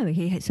 Yeah,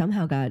 he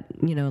somehow got,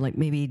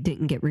 maybe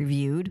didn't get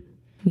reviewed.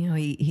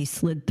 He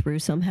slid through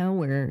somehow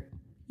where...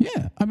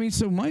 Yeah,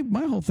 so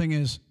my whole thing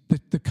is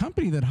the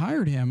company that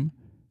hired him,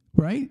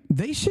 right?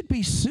 They should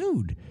be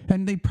sued,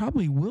 and they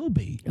probably will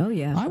be. Oh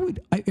yeah.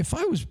 If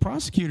I was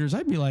prosecutors,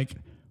 I'd be like,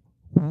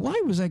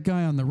 why was that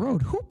guy on the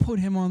road? Who put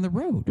him on the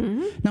road?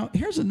 Now,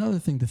 here's another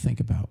thing to think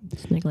about.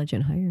 It's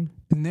negligent hiring.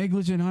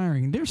 Negligent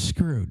hiring. They're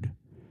screwed.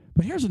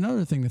 But here's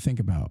another thing to think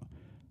about.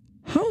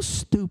 How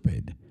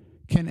stupid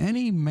can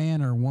any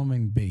man or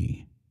woman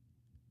be?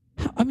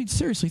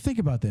 Seriously, think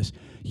about this.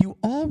 You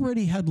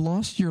already had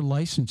lost your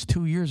license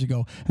 2 years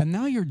ago, and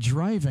now you're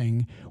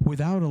driving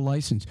without a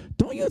license.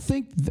 Don't you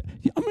think...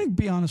 I'm going to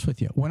be honest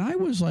with you. When I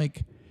was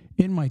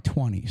in my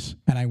 20s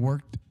and I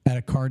worked at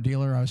a car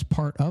dealer, I was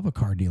part of a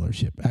car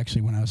dealership,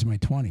 actually, when I was in my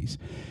 20s.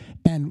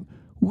 And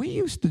we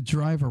used to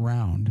drive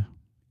around,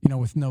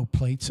 with no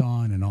plates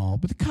on and all.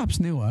 But the cops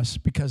knew us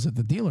because of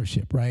the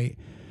dealership, right?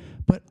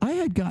 But I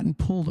had gotten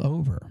pulled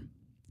over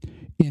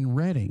in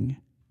Reading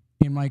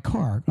in my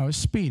car. I was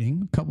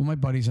speeding. A couple of my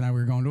buddies and I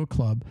were going to a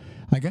club.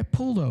 I got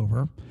pulled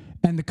over,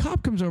 and the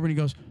cop comes over and he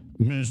goes,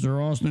 "Mr.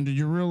 Austin, do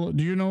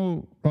you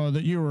know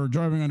that you were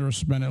driving under a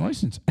suspended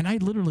license?" And I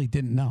literally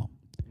didn't know.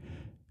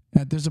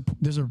 There's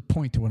a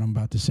point to what I'm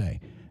about to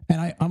say.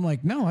 And I'm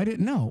like, no, I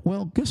didn't know.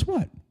 Well, guess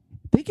what?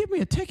 They give me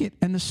a ticket,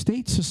 and the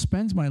state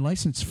suspends my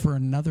license for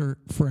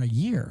a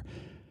year.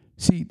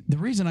 See, the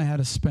reason I had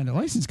a suspended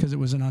license because it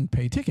was an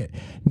unpaid ticket.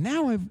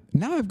 Now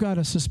I've got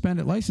a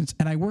suspended license,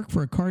 and I work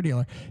for a car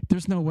dealer.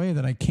 There's no way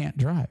that I can't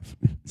drive.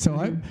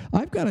 So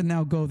I've got to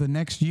now go the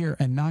next year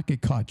and not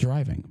get caught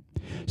driving.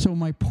 So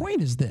my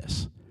point is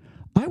this: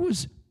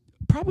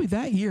 probably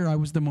that year I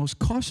was the most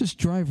cautious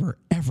driver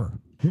ever.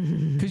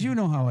 Because you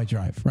know how I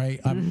drive, right?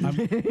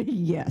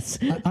 Yes.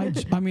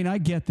 I mean, I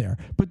get there.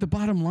 But the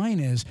bottom line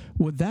is,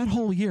 with that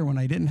whole year when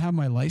I didn't have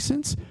my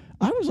license,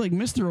 I was like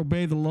Mr.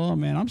 Obey the Law,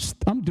 man.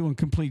 I'm doing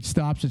complete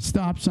stops at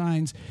stop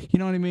signs. You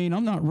know what I mean?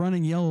 I'm not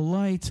running yellow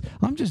lights.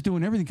 I'm just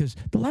doing everything because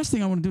the last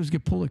thing I want to do is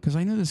get pulled because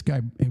I knew this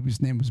guy,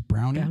 his name was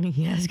Brownie.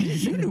 Yes.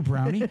 You knew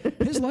Brownie.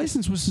 His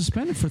license was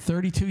suspended for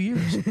 32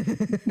 years.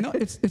 No,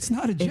 it's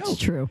not a joke. It's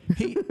true.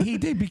 He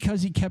did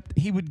because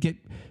he would get,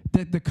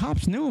 the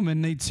cops knew him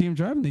and they'd see him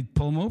driving, they'd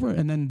pull him over,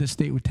 and then the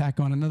state would tack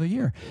on another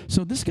year.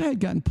 So this guy had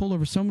gotten pulled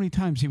over so many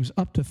times, he was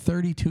up to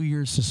 32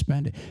 years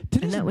suspended.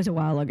 And that was a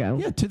while ago.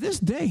 Yeah, to this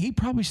day, he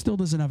probably still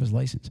doesn't have his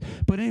license.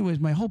 But anyways,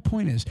 my whole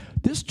point is,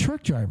 this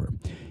truck driver,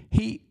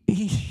 he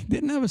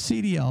didn't have a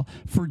CDL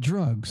for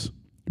drugs,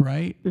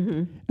 right?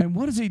 Mm-hmm. And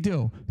what does he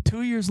do?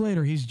 2 years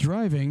later, he's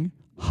driving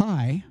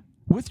high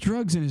with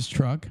drugs in his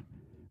truck,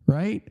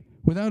 right?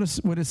 With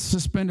a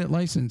suspended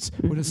license,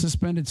 with a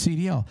suspended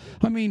CDL.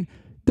 I mean,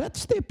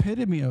 that's the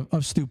epitome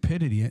of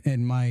stupidity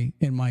in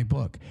my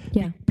book.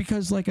 Yeah.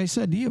 Because like I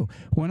said to you,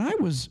 when I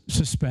was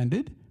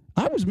suspended,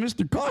 I was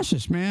Mr.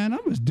 Cautious, man. I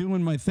was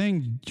doing my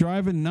thing,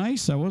 driving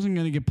nice. I wasn't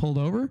going to get pulled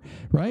over,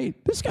 right?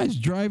 This guy's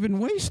driving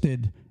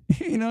wasted.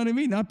 You know what I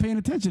mean? Not paying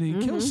attention.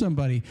 He kills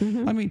somebody.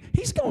 Mm-hmm. I mean,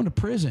 he's going to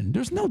prison.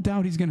 There's no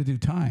doubt he's going to do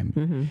time.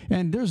 Mm-hmm.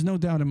 And there's no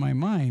doubt in my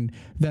mind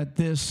that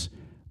this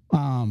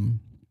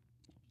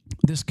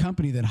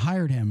company that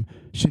hired him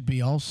should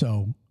be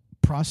also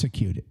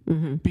prosecuted,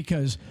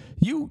 because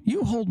you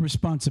hold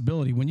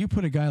responsibility when you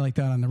put a guy like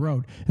that on the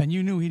road and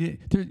you knew he did.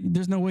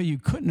 There's no way you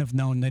couldn't have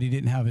known that he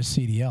didn't have his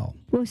CDL.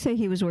 Well, say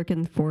he was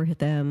working for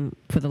them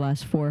for the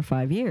last 4 or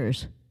 5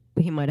 years.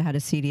 He might have had a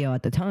CDL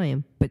at the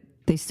time, but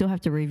they still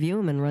have to review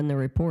him and run the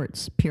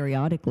reports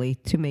periodically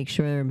to make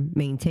sure,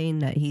 maintain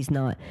that he's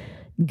not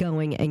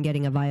going and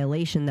getting a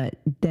violation that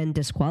then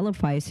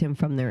disqualifies him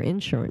from their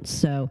insurance.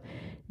 So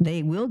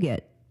they will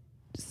get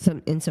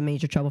some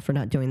major trouble for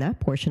not doing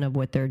that portion of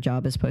what their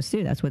job is supposed to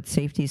do. That's what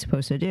safety is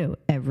supposed to do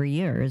every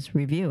year, is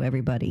review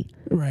everybody.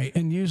 Right,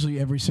 and usually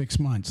every 6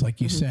 months, like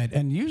you said.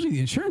 And usually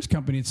the insurance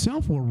company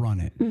itself will run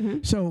it.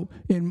 So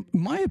in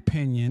my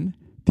opinion,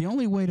 the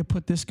only way to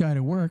put this guy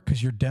to work,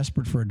 because you're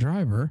desperate for a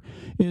driver,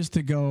 is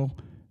to go,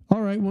 all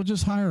right, we'll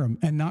just hire him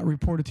and not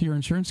report it to your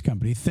insurance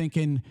company,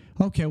 thinking,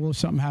 okay, well, if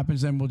something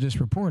happens, then we'll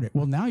just report it.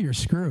 Well, now you're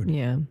screwed.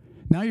 Yeah.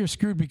 Now you're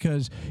screwed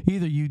because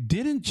either you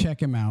didn't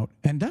check him out,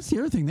 and that's the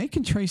other thing. They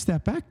can trace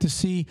that back to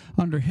see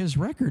under his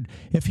record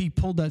if he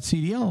pulled that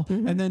CDL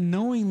and then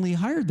knowingly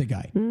hired the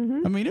guy. I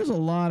mean, there's a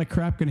lot of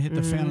crap going to hit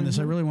the fan on this.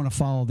 I really want to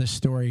follow this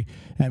story,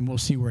 and we'll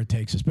see where it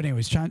takes us. But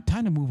anyways, time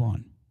to move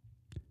on.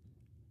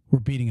 We're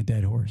beating a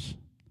dead horse.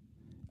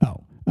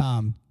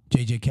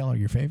 J.J. Keller,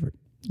 your favorite.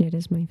 It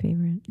is my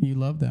favorite. You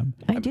love them.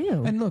 I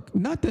do. And look,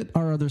 not that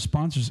our other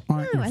sponsors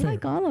aren't your favorite. I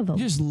like all of them.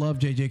 You just love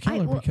J.J.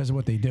 Keller because of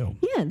what they do.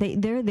 Yeah,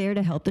 they're there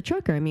to help the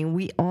trucker. I mean,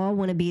 we all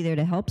want to be there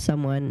to help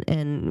someone,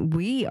 and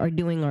we are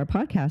doing our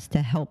podcast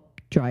to help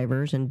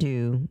drivers and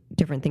do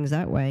different things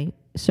that way.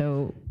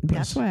 So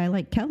that's why I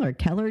like Keller.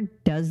 Keller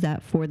does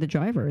that for the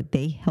driver.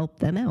 They help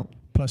them out.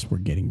 Plus, we're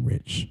getting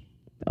rich.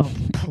 Oh,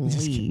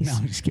 please.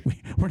 I'm just kidding.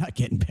 We're not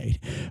getting paid.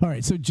 All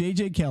right. So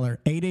JJ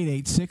Keller,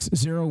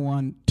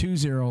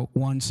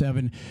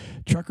 888-601-2017,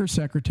 trucker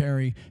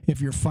secretary. If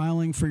you're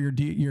filing for your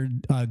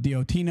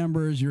DOT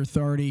numbers, your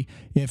authority,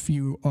 if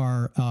you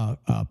are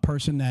a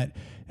person that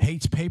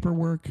hates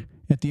paperwork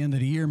at the end of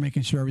the year,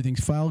 making sure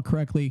everything's filed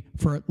correctly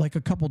for like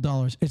a couple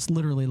dollars, it's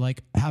literally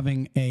like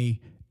having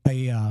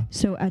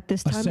so at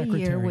this time of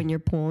year when you're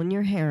pulling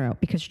your hair out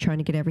because you're trying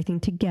to get everything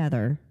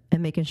together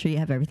and making sure you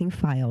have everything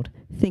filed,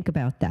 think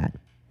about that.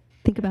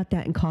 Think about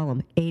that and call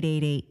them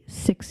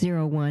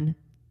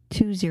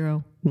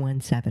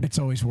 888-601-2017. It's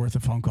always worth a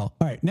phone call.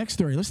 All right, next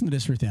story. Listen to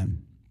this, Ruth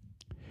Ann.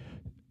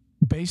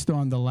 Based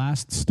on the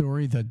last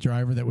story, the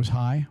driver that was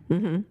high,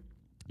 listen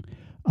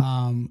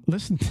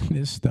to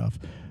this stuff.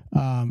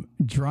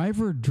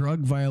 Driver drug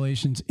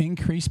violations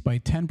increased by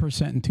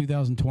 10% in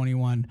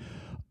 2021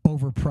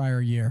 over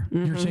prior year.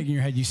 You're shaking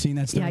your head. You seen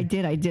that story?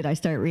 Yeah, I did. I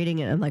start reading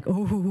it. I'm like,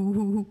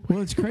 oh.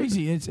 Well, it's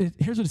crazy.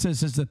 Here's what it says. It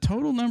says the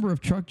total number of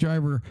truck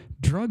driver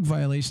drug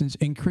violations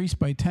increased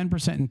by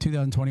 10% in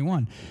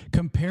 2021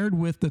 compared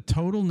with the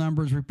total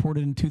numbers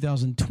reported in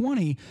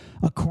 2020,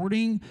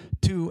 according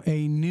to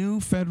a new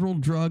federal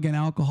drug and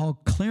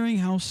alcohol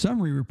clearinghouse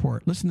summary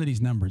report. Listen to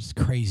these numbers.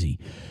 It's crazy.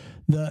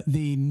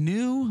 The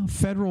new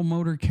Federal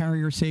Motor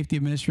Carrier Safety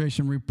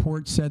Administration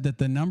report said that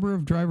the number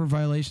of driver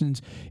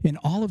violations in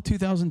all of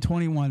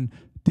 2021,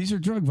 these are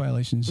drug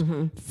violations,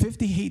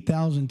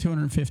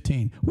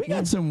 58,215. We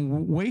got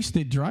some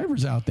wasted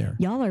drivers out there.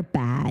 Y'all are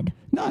bad.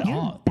 You're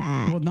all.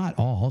 Bad. Well, not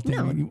all.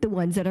 No, the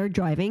ones that are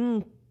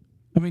driving.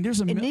 I mean,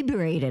 there's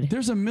inebriated.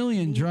 There's a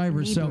million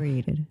drivers, so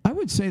I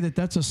would say that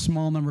that's a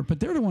small number, but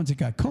they're the ones that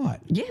got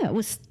caught. Yeah, it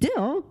was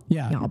still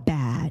y'all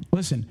bad.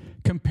 Listen,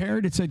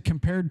 it said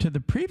compared to the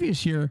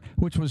previous year,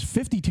 which was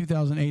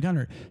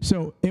 52,800,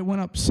 so it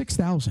went up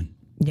 6,000.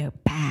 Yeah,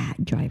 bad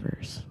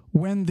drivers.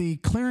 when the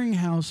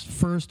clearinghouse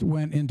first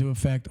went into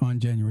effect on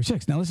January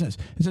 6th. Now listen to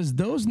this. It says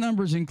those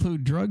numbers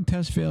include drug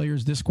test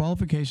failures,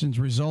 disqualifications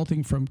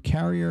resulting from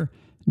carrier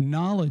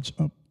knowledge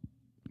of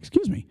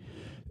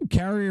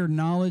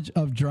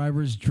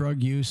drivers'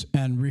 drug use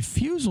and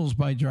refusals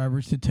by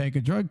drivers to take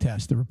a drug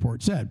test, the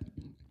report said.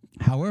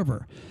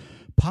 However,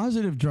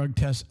 positive drug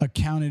tests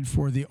accounted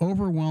for the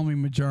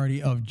overwhelming majority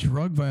of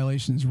drug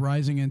violations,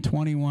 rising in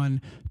 21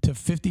 to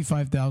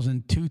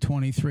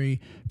 55,223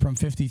 from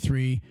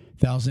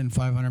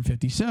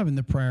 53,557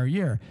 the prior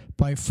year.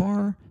 By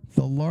far,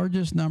 the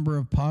largest number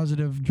of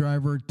positive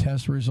driver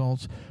test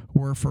results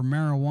were for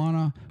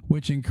marijuana,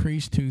 which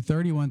increased to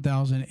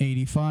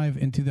 31,085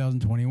 in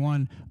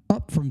 2021,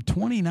 up from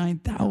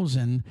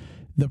 29,000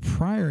 the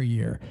prior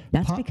year.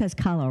 That's because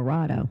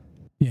Colorado.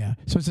 Yeah.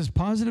 So it says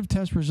positive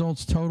test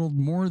results totaled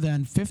more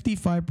than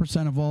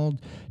 55% of all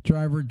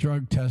driver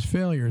drug test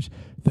failures.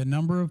 The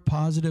number of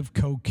positive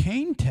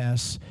cocaine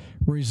tests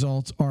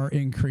results are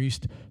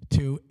increased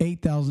to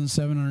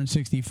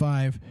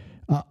 8,765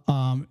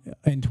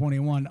 in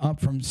 21, up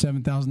from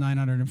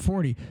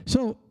 7,940.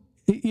 So,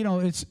 you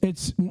know,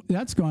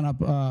 that's gone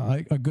up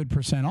a good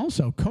percent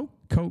also.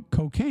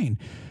 Cocaine.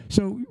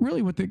 So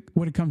really what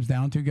it comes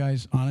down to,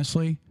 guys,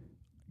 honestly,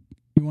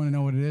 you want to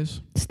know what it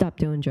is? Stop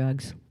doing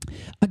drugs.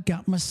 I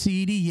got my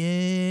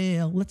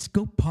CDL. Let's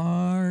go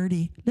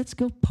party. Let's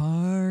go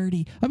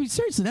party. I mean,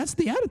 seriously, that's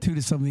the attitude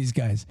of some of these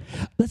guys.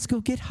 Let's go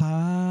get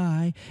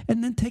high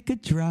and then take a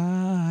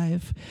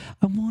drive.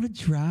 I want to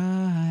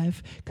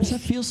drive because I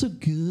feel so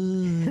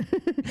good.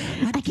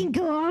 I can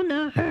go on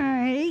a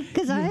high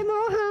because I'm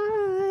all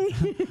high.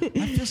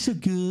 I feel so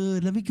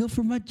good. Let me go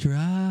for my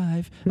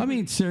drive. I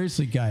mean,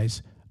 seriously,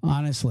 guys,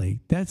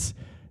 honestly, that's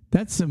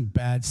some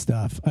bad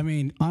stuff. I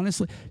mean,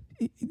 honestly,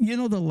 you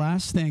know, the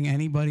last thing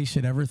anybody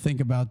should ever think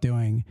about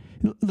doing,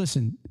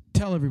 listen,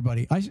 tell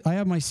everybody, I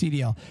have my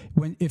CDL.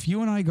 If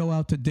you and I go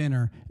out to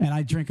dinner and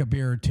I drink a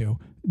beer or two,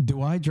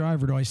 do I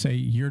drive or do I say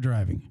you're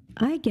driving?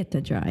 I get to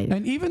drive.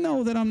 And even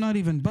though that I'm not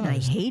even buzzed. I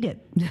hate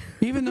it.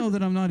 Even though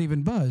that I'm not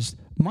even buzzed,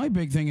 my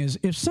big thing is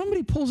if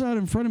somebody pulls out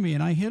in front of me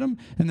and I hit them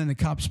and then the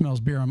cop smells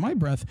beer on my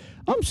breath,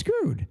 I'm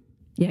screwed.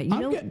 Yeah,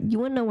 you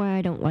want to know why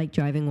I don't like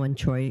driving with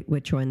Troy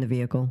in the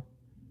vehicle?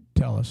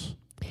 Tell us.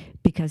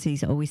 Because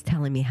he's always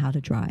telling me how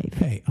to drive.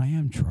 Hey, I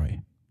am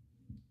Troy.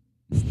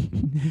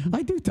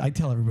 I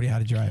tell everybody how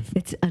to drive.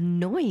 It's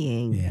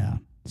annoying. Yeah.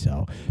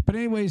 So, but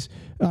anyways,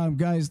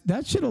 guys,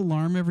 that should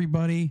alarm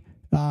everybody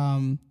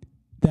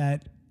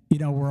that, you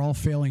know, we're all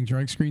failing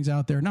drug screens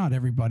out there. Not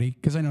everybody,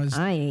 because I know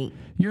I ain't.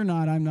 You're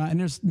not. I'm not. And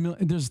there's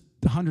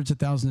hundreds of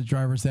thousands of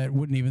drivers that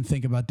wouldn't even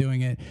think about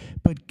doing it.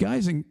 But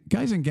guys and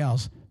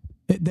gals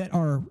that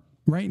are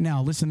right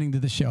now listening to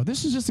the show,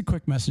 this is just a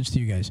quick message to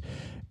you guys.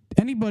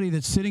 Anybody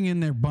that's sitting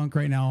in their bunk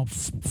right now,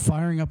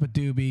 firing up a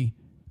doobie,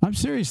 I'm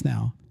serious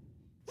now,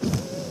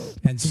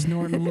 and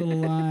snorting a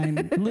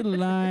little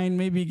line,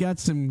 maybe you got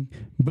some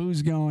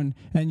booze going,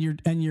 and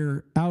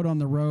you're out on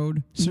the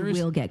road. Seriously?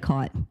 You will get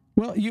caught.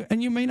 Well,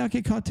 you may not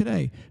get caught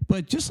today,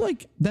 but just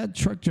like that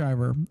truck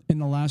driver in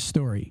the last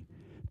story,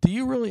 do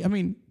you really? I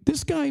mean,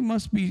 this guy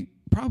must be.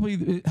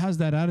 Probably has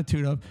that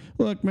attitude of,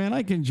 look, man,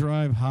 I can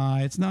drive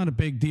high. It's not a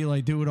big deal.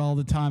 I do it all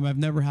the time. I've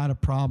never had a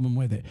problem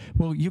with it.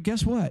 Well,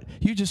 guess what?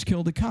 You just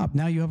killed a cop.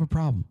 Now you have a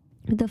problem.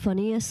 The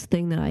funniest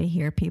thing that I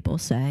hear people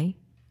say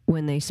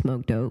when they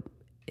smoke dope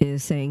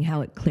is saying how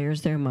it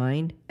clears their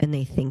mind and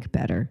they think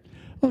better.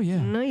 Oh,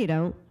 yeah. No, you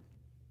don't.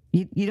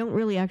 You don't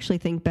really actually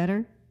think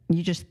better.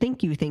 You just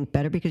think you think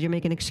better because you're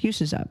making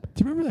excuses up.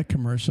 Do you remember that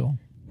commercial?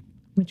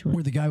 Which one?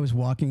 Where the guy was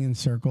walking in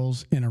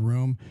circles in a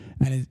room,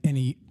 and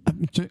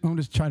I'm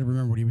just trying to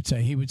remember what he would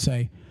say. He would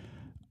say,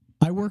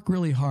 I work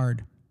really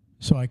hard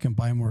so I can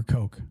buy more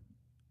Coke.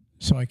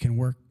 So I can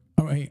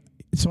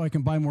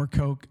buy more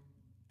Coke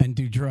and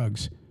do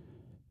drugs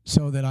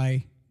so that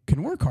I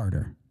can work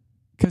harder.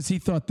 Because he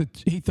thought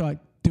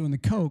doing the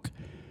Coke,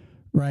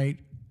 right,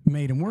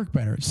 made him work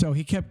better. So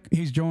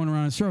he's going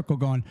around in a circle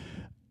going,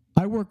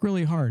 I work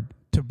really hard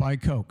to buy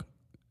Coke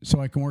so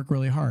I can work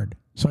really hard.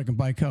 So I can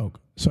buy Coke,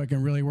 so I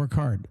can really work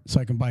hard,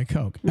 so I can buy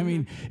Coke. Mm-hmm. I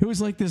mean, it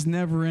was like this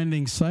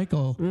never-ending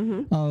cycle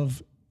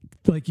of,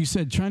 like you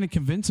said, trying to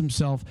convince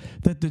himself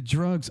that the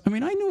drugs. I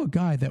mean, I knew a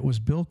guy that was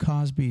Bill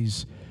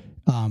Cosby's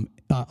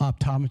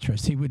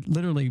optometrist. He would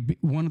literally be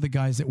one of the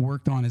guys that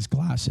worked on his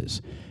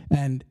glasses.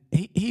 And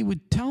he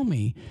would tell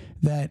me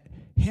that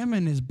him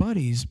and his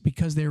buddies,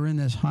 because they were in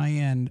this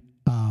high-end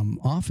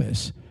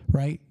office,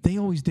 right, they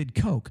always did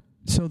Coke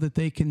so that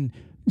they can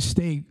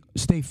stay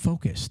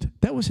focused.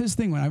 That was his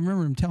thing. When I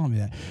remember him telling me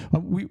that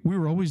we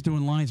were always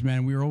doing lines, man.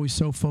 And we were always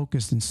so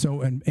focused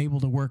and able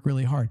to work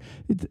really hard.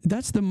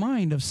 That's the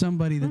mind of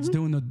somebody that's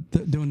doing the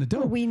dope.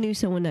 Well, we knew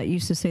someone that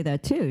used to say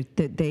that too.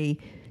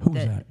 Who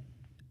was that?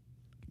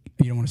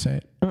 You don't want to say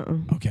it?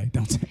 Okay,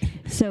 don't say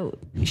it. So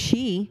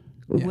she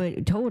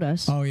told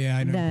us. Oh yeah,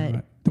 I know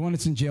that the one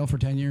that's in jail for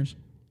 10 years.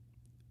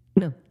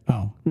 No.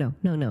 Oh. No.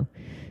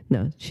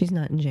 She's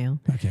not in jail.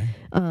 Okay.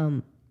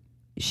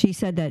 She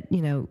said that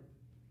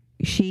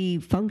she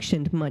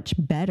functioned much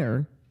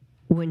better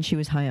when she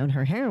was high on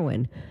her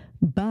heroin.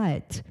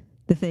 But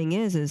the thing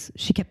is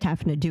she kept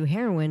having to do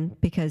heroin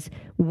because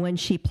when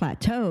she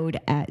plateaued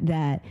at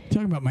that...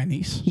 Talking about my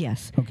niece?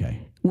 Yes.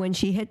 Okay. When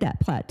she hit that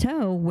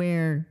plateau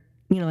where,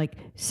 you know, like,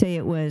 say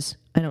it was,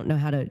 I don't know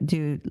how to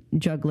do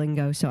drug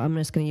lingo, so I'm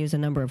just going to use a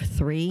number of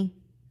 3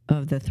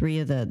 of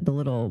the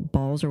little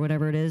balls or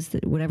whatever it is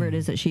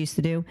that she used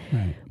to do.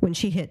 Right. When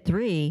she hit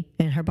 3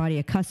 and her body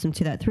accustomed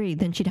to that 3,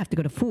 then she'd have to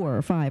go to 4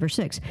 or 5 or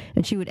 6.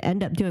 And she would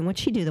end up doing, what'd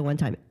she do the one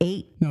time?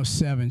 8? No,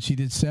 7. She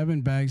did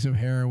 7 bags of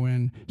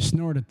heroin,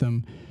 snorted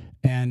them,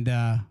 and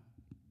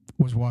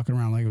was walking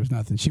around like it was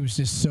nothing. She was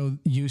just so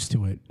used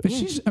to it. But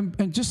she's,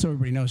 and just so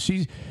everybody knows,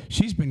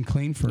 she's been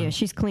clean for... Yeah,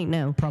 she's clean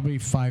now. Probably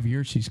 5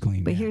 years she's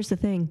clean. But here's the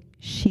thing.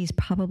 She's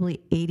probably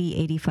 80,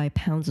 85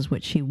 pounds is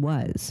what she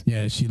was.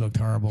 Yeah, she looked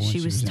horrible when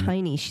she was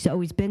tiny. She's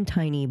always been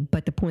tiny.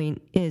 But the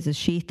point is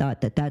she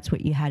thought that that's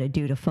what you had to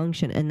do to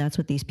function. And that's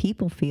what these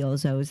people feel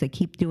as though is they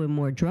keep doing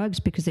more drugs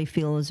because they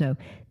feel as though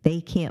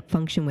they can't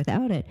function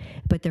without it.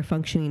 But they're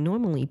functioning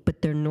normally.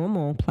 But their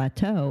normal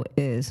plateau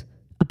is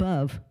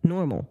above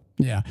normal.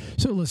 Yeah.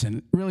 So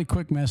listen, really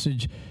quick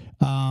message.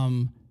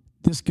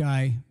 This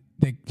guy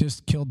that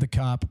just killed the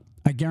cop,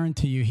 I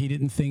guarantee you he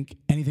didn't think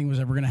anything was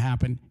ever going to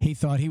happen. He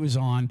thought he was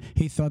on.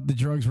 He thought the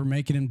drugs were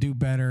making him do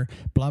better,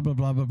 blah, blah,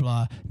 blah, blah,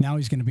 blah. Now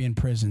he's going to be in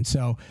prison.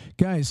 So,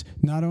 guys,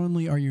 not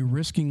only are you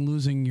risking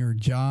losing your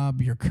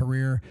job, your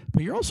career,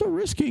 but you're also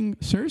risking,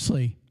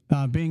 seriously,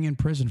 being in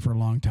prison for a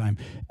long time.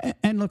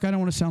 And look, I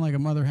don't want to sound like a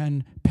mother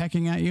hen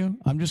pecking at you.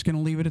 I'm just going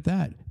to leave it at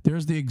that.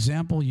 There's the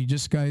example. You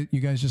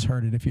guys just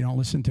heard it. If you don't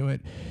listen to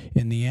it,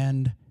 in the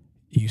end,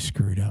 you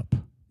screwed up.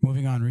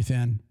 Moving on, Ruth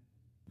Ann.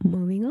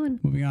 Moving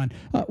on.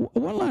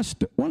 One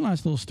last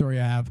little story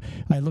I have.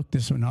 I looked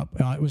this one up.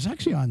 It was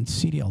actually on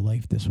CDL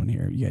Life, this one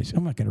here. You guys,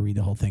 I'm not going to read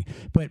the whole thing.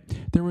 But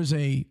there was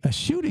a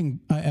shooting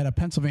at a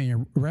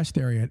Pennsylvania rest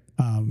area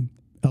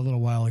a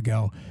little while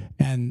ago.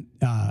 And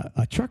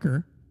a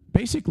trucker...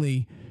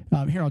 Basically,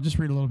 here, I'll just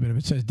read a little bit of it.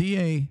 It says,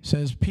 DA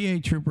says PA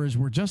troopers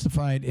were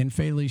justified in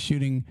fatally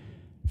shooting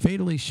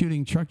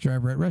truck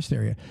driver at rest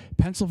area.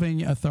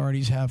 Pennsylvania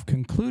authorities have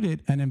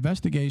concluded an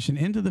investigation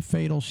into the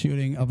fatal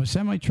shooting of a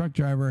semi-truck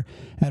driver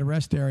at a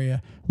rest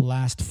area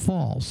last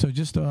fall. So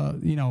just,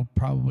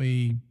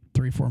 probably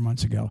 3-4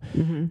 months ago.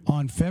 Mm-hmm.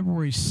 On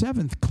February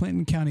 7th,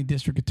 Clinton County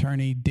District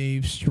Attorney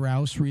Dave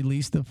Strauss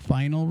released the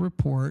final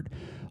report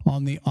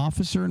on the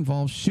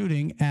officer-involved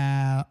shooting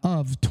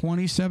of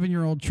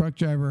 27-year-old truck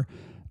driver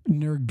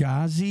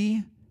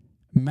Nurgazi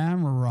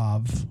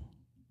Mamarov.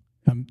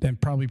 I'm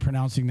probably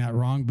pronouncing that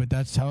wrong, but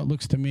that's how it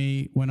looks to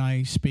me when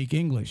I speak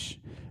English.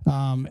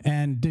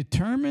 And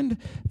determined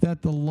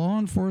that the law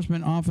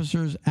enforcement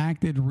officers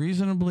acted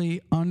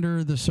reasonably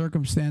under the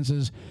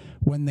circumstances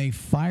when they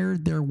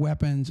fired their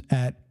weapons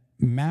at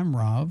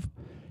Mamarov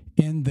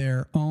in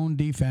their own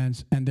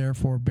defense and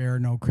therefore bear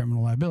no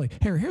criminal liability.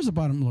 Here's the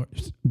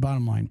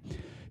bottom line,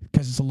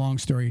 because it's a long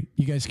story.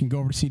 You guys can go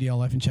over to CDL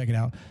Life and check it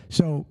out.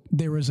 So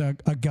there was a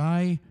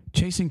guy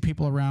chasing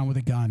people around with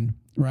a gun,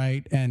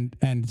 right, and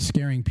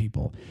scaring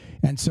people.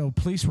 And so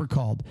police were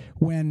called.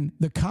 When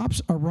the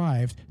cops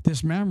arrived,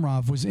 this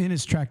Mamarov was in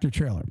his tractor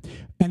trailer,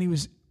 and he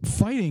was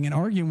fighting and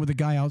arguing with a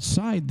guy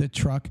outside the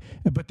truck,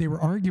 but they were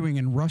arguing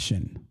in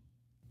Russian.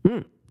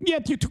 Yeah,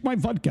 you took my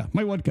vodka.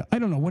 I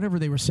don't know, whatever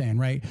they were saying,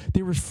 right?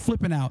 They were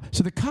flipping out.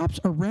 So the cops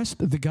arrest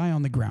the guy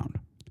on the ground,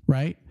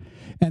 right?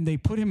 And they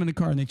put him in the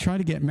car, and they try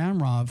to get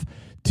Mamarov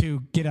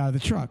to get out of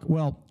the truck.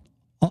 Well,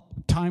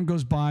 time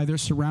goes by. They're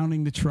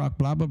surrounding the truck,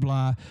 blah, blah,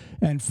 blah.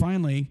 And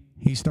finally,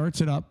 he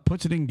starts it up,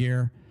 puts it in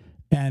gear,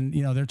 and,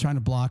 they're trying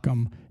to block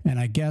him. And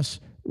I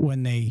guess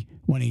when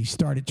he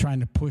started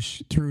trying to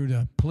push through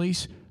the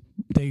police,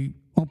 they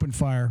opened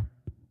fire,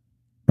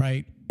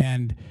 right?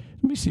 And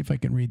let me see if I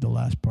can read the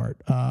last part.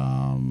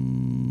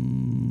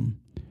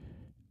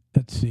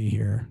 Let's see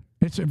here.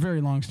 It's a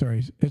very long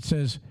story. It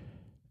says,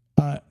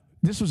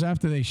 this was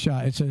after they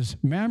shot. It says,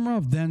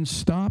 Mamarov then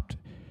stopped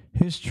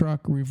his truck,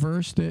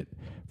 reversed it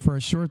for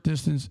a short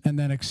distance, and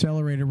then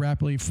accelerated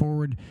rapidly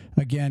forward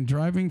again,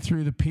 driving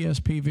through the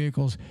PSP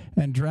vehicles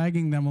and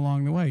dragging them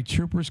along the way.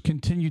 Troopers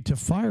continued to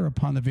fire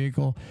upon the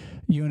vehicle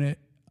unit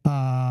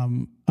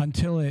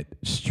until it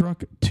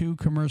struck 2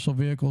 commercial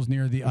vehicles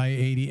near the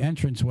I-80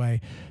 entranceway.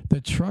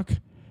 The truck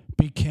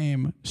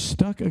became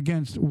stuck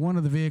against one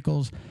of the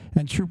vehicles,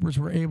 and troopers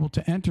were able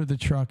to enter the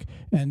truck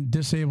and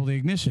disable the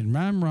ignition.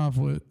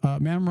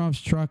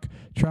 Mamarov's truck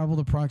traveled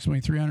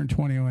approximately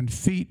 321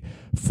 feet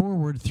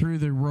forward through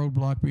the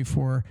roadblock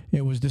before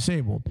it was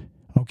disabled.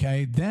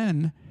 Okay,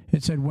 then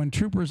it said when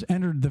troopers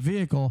entered the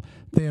vehicle,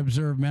 they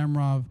observed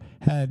Mamarov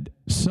had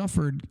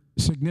suffered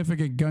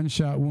significant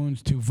gunshot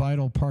wounds to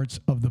vital parts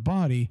of the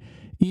body.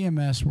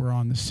 EMS were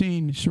on the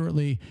scene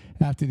shortly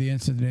after the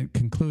incident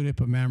concluded,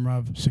 but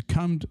Mamarov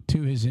succumbed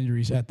to his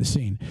injuries at the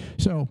scene.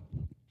 So,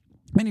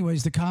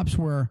 anyways, the cops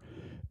were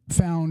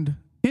found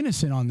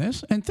innocent on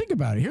this. And think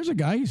about it. Here's a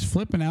guy, he's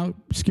flipping out,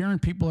 scaring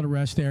people at a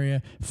rest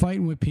area,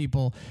 fighting with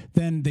people.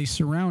 Then they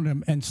surround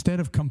him. Instead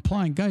of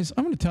complying, guys,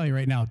 I'm going to tell you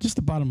right now, just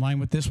the bottom line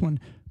with this one,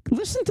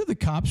 listen to the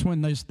cops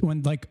when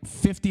like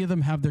 50 of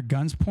them have their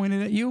guns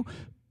pointed at you.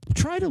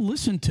 Try to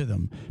listen to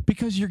them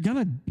because you're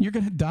gonna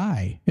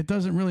die. It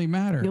doesn't really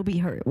matter. You'll be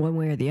hurt one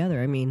way or the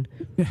other. I mean,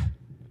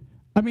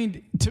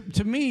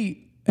 to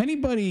me,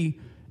 anybody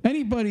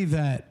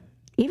that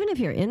even if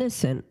you're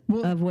innocent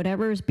of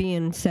whatever's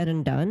being said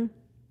and done,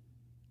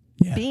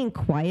 being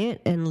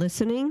quiet and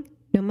listening,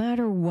 no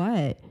matter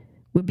what,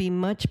 would be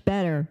much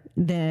better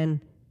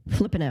than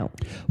flipping out.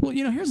 Well,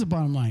 here's the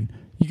bottom line.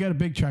 You got a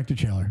big tractor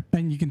trailer,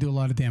 and you can do a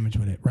lot of damage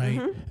with it, right?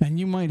 Mm-hmm. And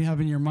you might have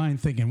in your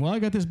mind thinking, well, I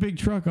got this big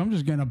truck. I'm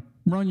just going to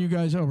run you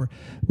guys over.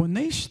 When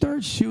they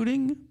start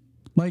shooting,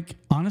 like,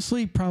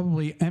 honestly,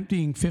 probably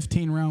emptying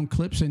 15-round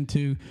clips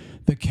into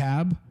the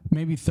cab,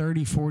 maybe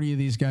 30, 40 of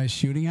these guys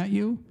shooting at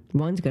you.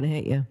 One's going to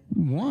hit you.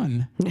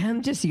 One?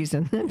 I'm just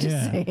saying.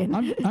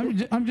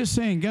 I'm just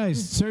saying,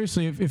 guys,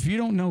 seriously, if you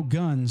don't know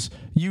guns,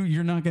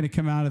 you're not going to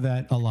come out of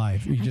that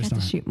alive. You just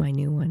aren't. To shoot my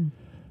new one.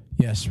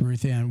 Yes,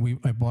 Ruth Ann,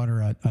 I bought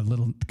her a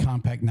little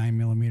compact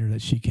 9mm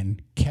that she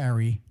can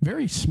carry.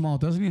 Very small.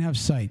 Doesn't even have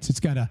sights. It's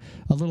got a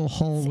little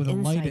hole with a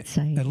light.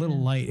 Sight, a little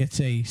light.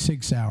 It's a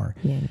Sig Sauer.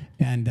 Yeah.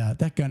 And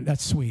that gun,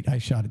 that's sweet. I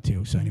shot it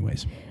too. So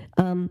anyways.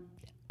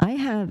 I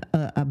have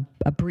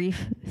a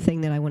brief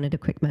thing that I wanted to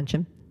quick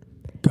mention.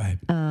 Go ahead.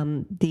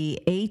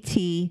 The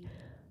ATRI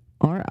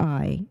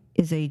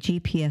is a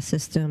GPS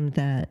system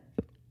that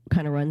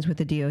kind of runs with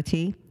the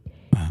DOT.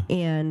 Wow.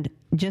 And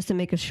just to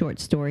make a short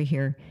story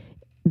here,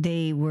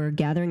 they were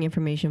gathering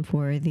information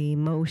for the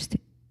most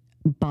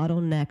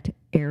bottlenecked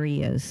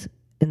areas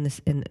in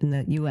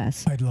the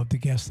U.S. I'd love to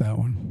guess that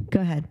one.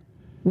 Go ahead.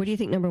 What do you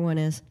think number one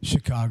is?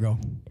 Chicago.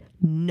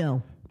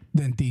 No.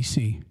 Then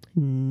D.C.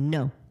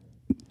 No.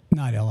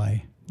 Not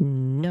L.A.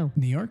 No.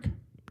 New York?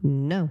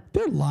 No.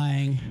 They're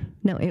lying.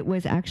 No, it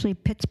was actually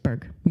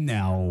Pittsburgh.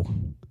 No.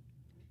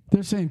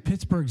 They're saying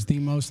Pittsburgh's the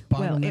most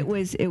bottleneck.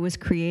 Well, it was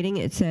creating.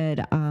 It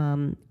said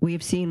we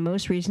have seen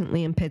most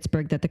recently in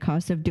Pittsburgh that the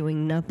cost of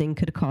doing nothing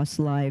could cost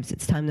lives.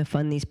 It's time to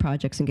fund these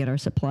projects and get our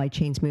supply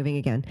chains moving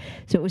again.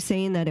 So it was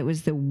saying that it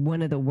was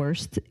one of the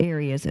worst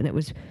areas, and it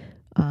was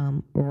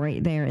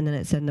right there. And then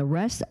it said the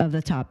rest of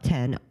the top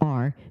 10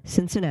 are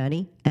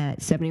Cincinnati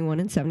at 71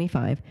 and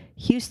 75,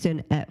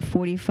 Houston at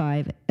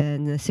 45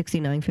 and the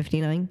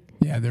 69.59.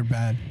 Yeah, they're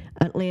bad.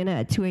 Atlanta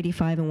at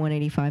 285 and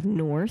 185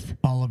 north.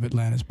 All of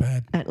Atlanta's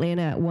bad.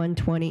 Atlanta at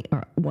 120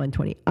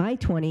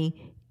 I-20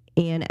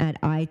 and at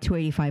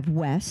I-285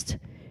 west.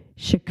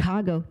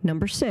 Chicago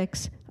number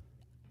 6,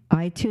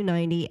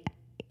 I-290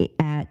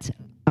 at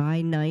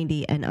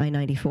I-90 and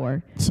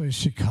I-94. So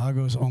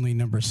Chicago's only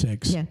number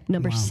 6. Yeah,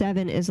 number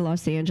 7 is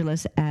Los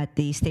Angeles at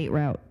the State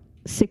Route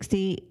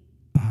 60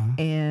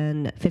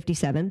 and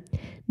 57.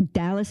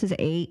 Dallas is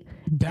 8.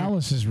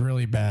 Dallas is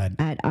really bad.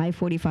 At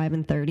I-45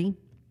 and 30.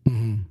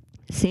 Mm-hmm.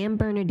 San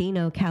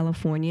Bernardino,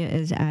 California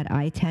is at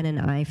I-10 and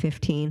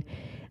I-15.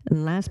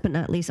 And last but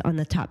not least on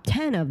the top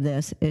 10 of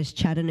this is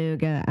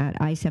Chattanooga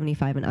at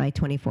I-75 and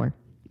I-24.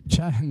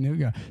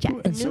 Chattanooga.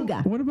 So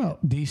what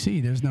about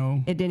D.C.? There's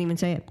no... It didn't even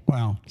say it.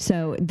 Wow.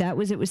 So that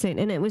was it was saying.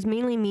 And it was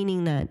mainly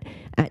meaning that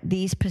at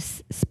these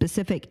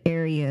specific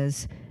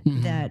areas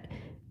that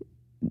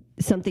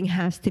something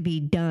has to be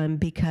done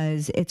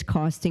because it's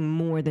costing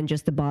more than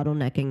just the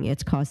bottlenecking.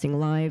 It's costing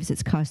lives.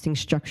 It's costing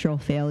structural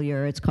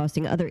failure. It's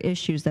costing other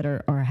issues that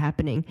are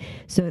happening,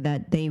 so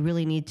that they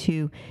really need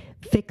to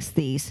fix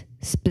these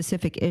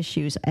specific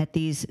issues at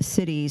these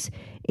cities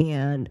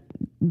and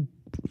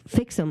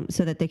fix them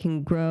so that they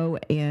can grow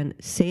and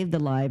save the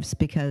lives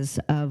because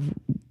of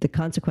the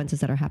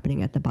consequences that are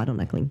happening at the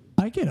bottlenecking.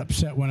 I get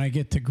upset when I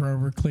get to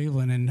Grover,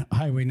 Cleveland, and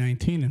Highway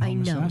 19 in Homosassa. I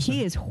know.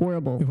 He is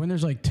horrible. When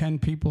there's like 10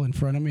 people in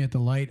front of me at the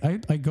light,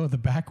 I go the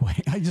back way.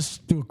 I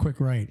just do a quick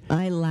right.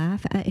 I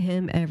laugh at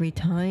him every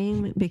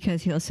time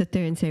because he'll sit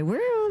there and say, where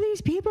are all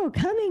these people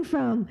coming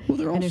from?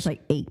 Well, and there's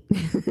like 8.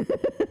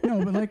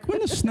 No, but like when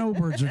the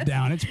snowbirds are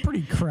down, it's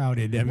pretty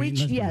crowded. I mean,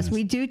 yes,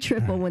 we do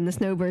triple when the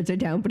snowbirds are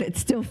down, but it's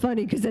still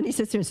funny because then he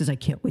sits there and says, I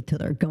can't wait till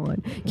they're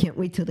gone. Can't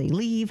wait till they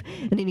leave.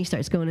 And then he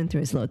starts going in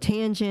through his little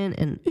tangent.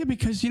 And yeah,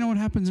 because you know what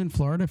happens in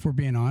Florida, if we're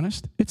being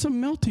honest? It's a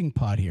melting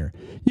pot here.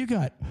 You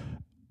got...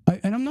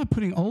 and I'm not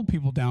putting old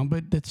people down,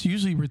 but that's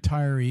usually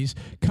retirees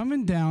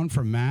coming down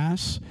from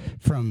Mass,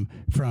 from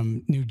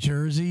New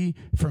Jersey,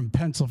 from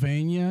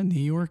Pennsylvania, New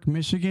York,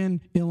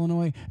 Michigan,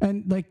 Illinois,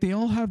 and like they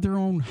all have their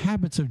own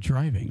habits of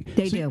driving.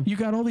 They do. You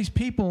got all these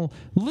people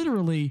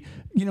literally,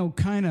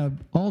 kind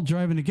of all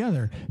driving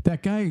together.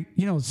 That guy,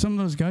 some of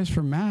those guys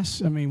from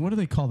Mass, I mean, what do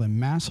they call them?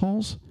 Mass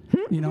holes?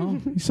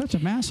 He's such a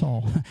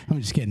masshole. I'm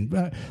just kidding.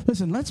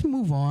 Listen, let's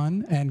move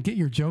on and get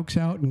your jokes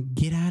out and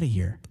get out of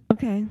here.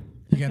 Okay.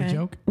 You got a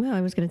joke? Well, I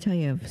was going to tell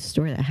you a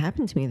story that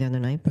happened to me the other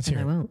night. Let's hear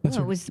it. I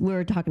won't. We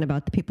were talking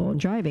about the people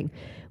driving.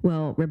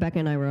 Well, Rebecca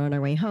and I were on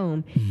our way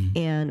home,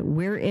 and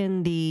we're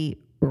in the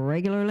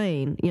regular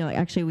lane.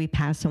 Actually, we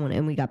passed someone,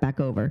 and we got back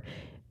over.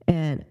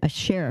 And a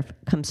sheriff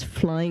comes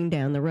flying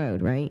down the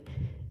road, right?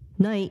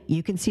 Night,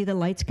 you can see the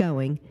lights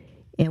going,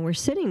 and we're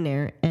sitting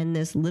there, and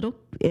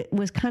it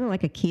was kind of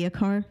like a Kia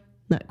car.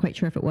 Not quite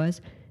sure if it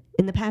was.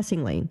 in the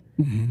passing lane,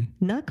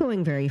 not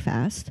going very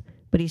fast,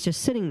 but he's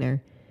just sitting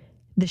there.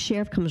 The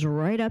sheriff comes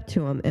right up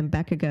to him, and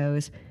Becca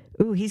goes,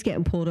 "Ooh, he's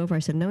getting pulled over." I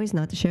said, "No, he's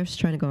not. The sheriff's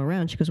trying to go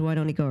around." She goes, "Why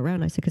don't he go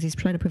around?" I said, "Because he's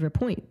trying to prove a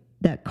point.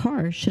 That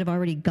car should have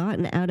already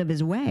gotten out of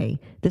his way.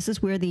 This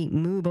is where the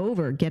move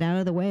over, get out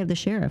of the way of the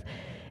sheriff."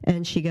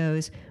 And she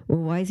goes,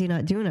 "Well, why is he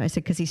not doing it?" I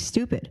said, "Because he's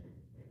stupid."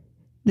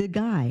 The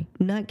guy,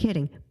 not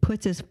kidding,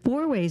 puts his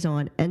four ways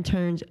on and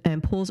turns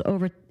and pulls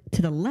over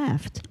to the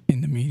left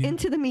In the median.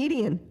 into the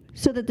median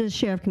so that the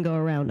sheriff can go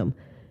around him.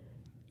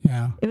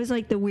 Yeah. It was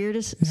like the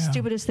weirdest,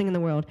 stupidest thing in the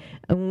world.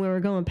 And when we were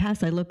going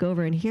past, I look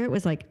over, and here it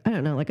was like, I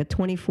don't know, like a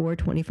 24,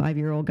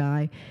 25-year-old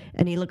guy.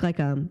 And he looked like,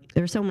 there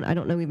was someone, I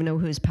don't know, even know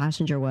who his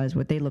passenger was,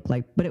 what they looked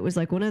like. But it was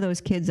like one of those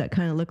kids that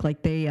kind of looked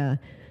like they,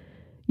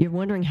 you're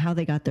wondering how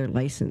they got their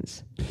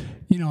license.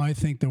 You know, I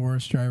think the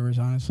worst drivers,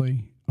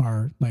 honestly,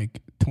 are like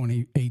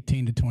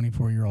 18 to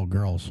 24-year-old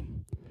girls.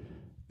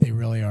 They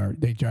really are.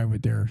 They drive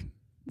with their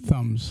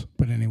thumbs.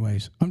 But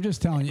anyways, I'm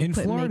just telling you, in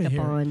Putting Florida makeup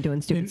here, on,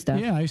 doing stupid stuff.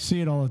 Yeah, I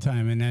see it all the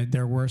time, and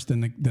they're worse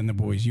than the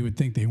boys. You would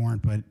think they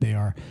weren't, but they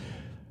are.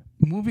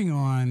 Moving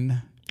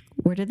on.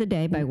 Word of the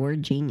day by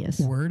Word Genius.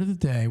 Word of the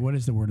day. What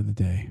is the word of the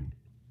day?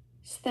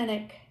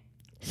 Sthenic.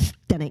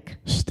 Sthenic.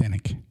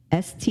 Sthenic.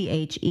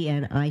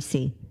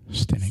 STHENIC.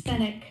 Sthenic.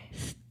 Sthenic.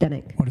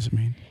 Sthenic. What does it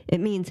mean? It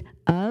means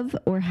of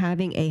or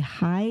having a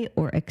high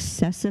or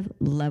excessive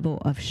level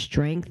of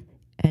strength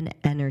and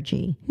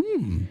energy.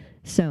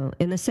 So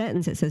in the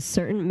sentence, it says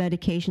certain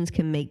medications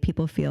can make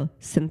people feel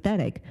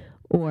synthetic,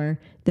 or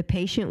the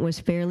patient was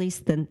fairly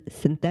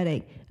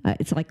synthetic.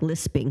 It's like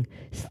lisping,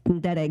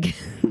 synthetic,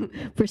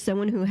 for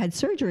someone who had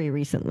surgery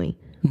recently.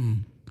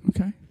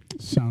 Okay.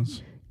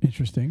 Sounds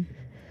interesting.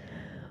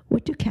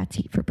 What do cats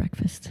eat for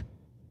breakfast?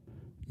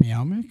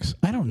 Meow mix?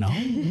 I don't know.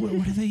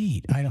 What do they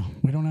eat?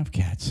 We don't have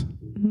cats.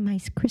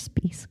 Mice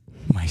Krispies.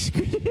 Mice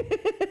Krispies.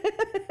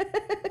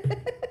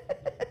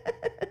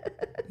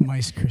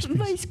 Mice Krispies.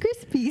 Mice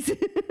Krispies.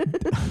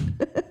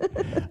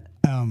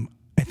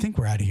 I think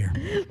we're out of here.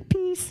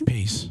 Peace.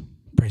 Peace.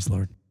 Praise the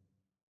Lord.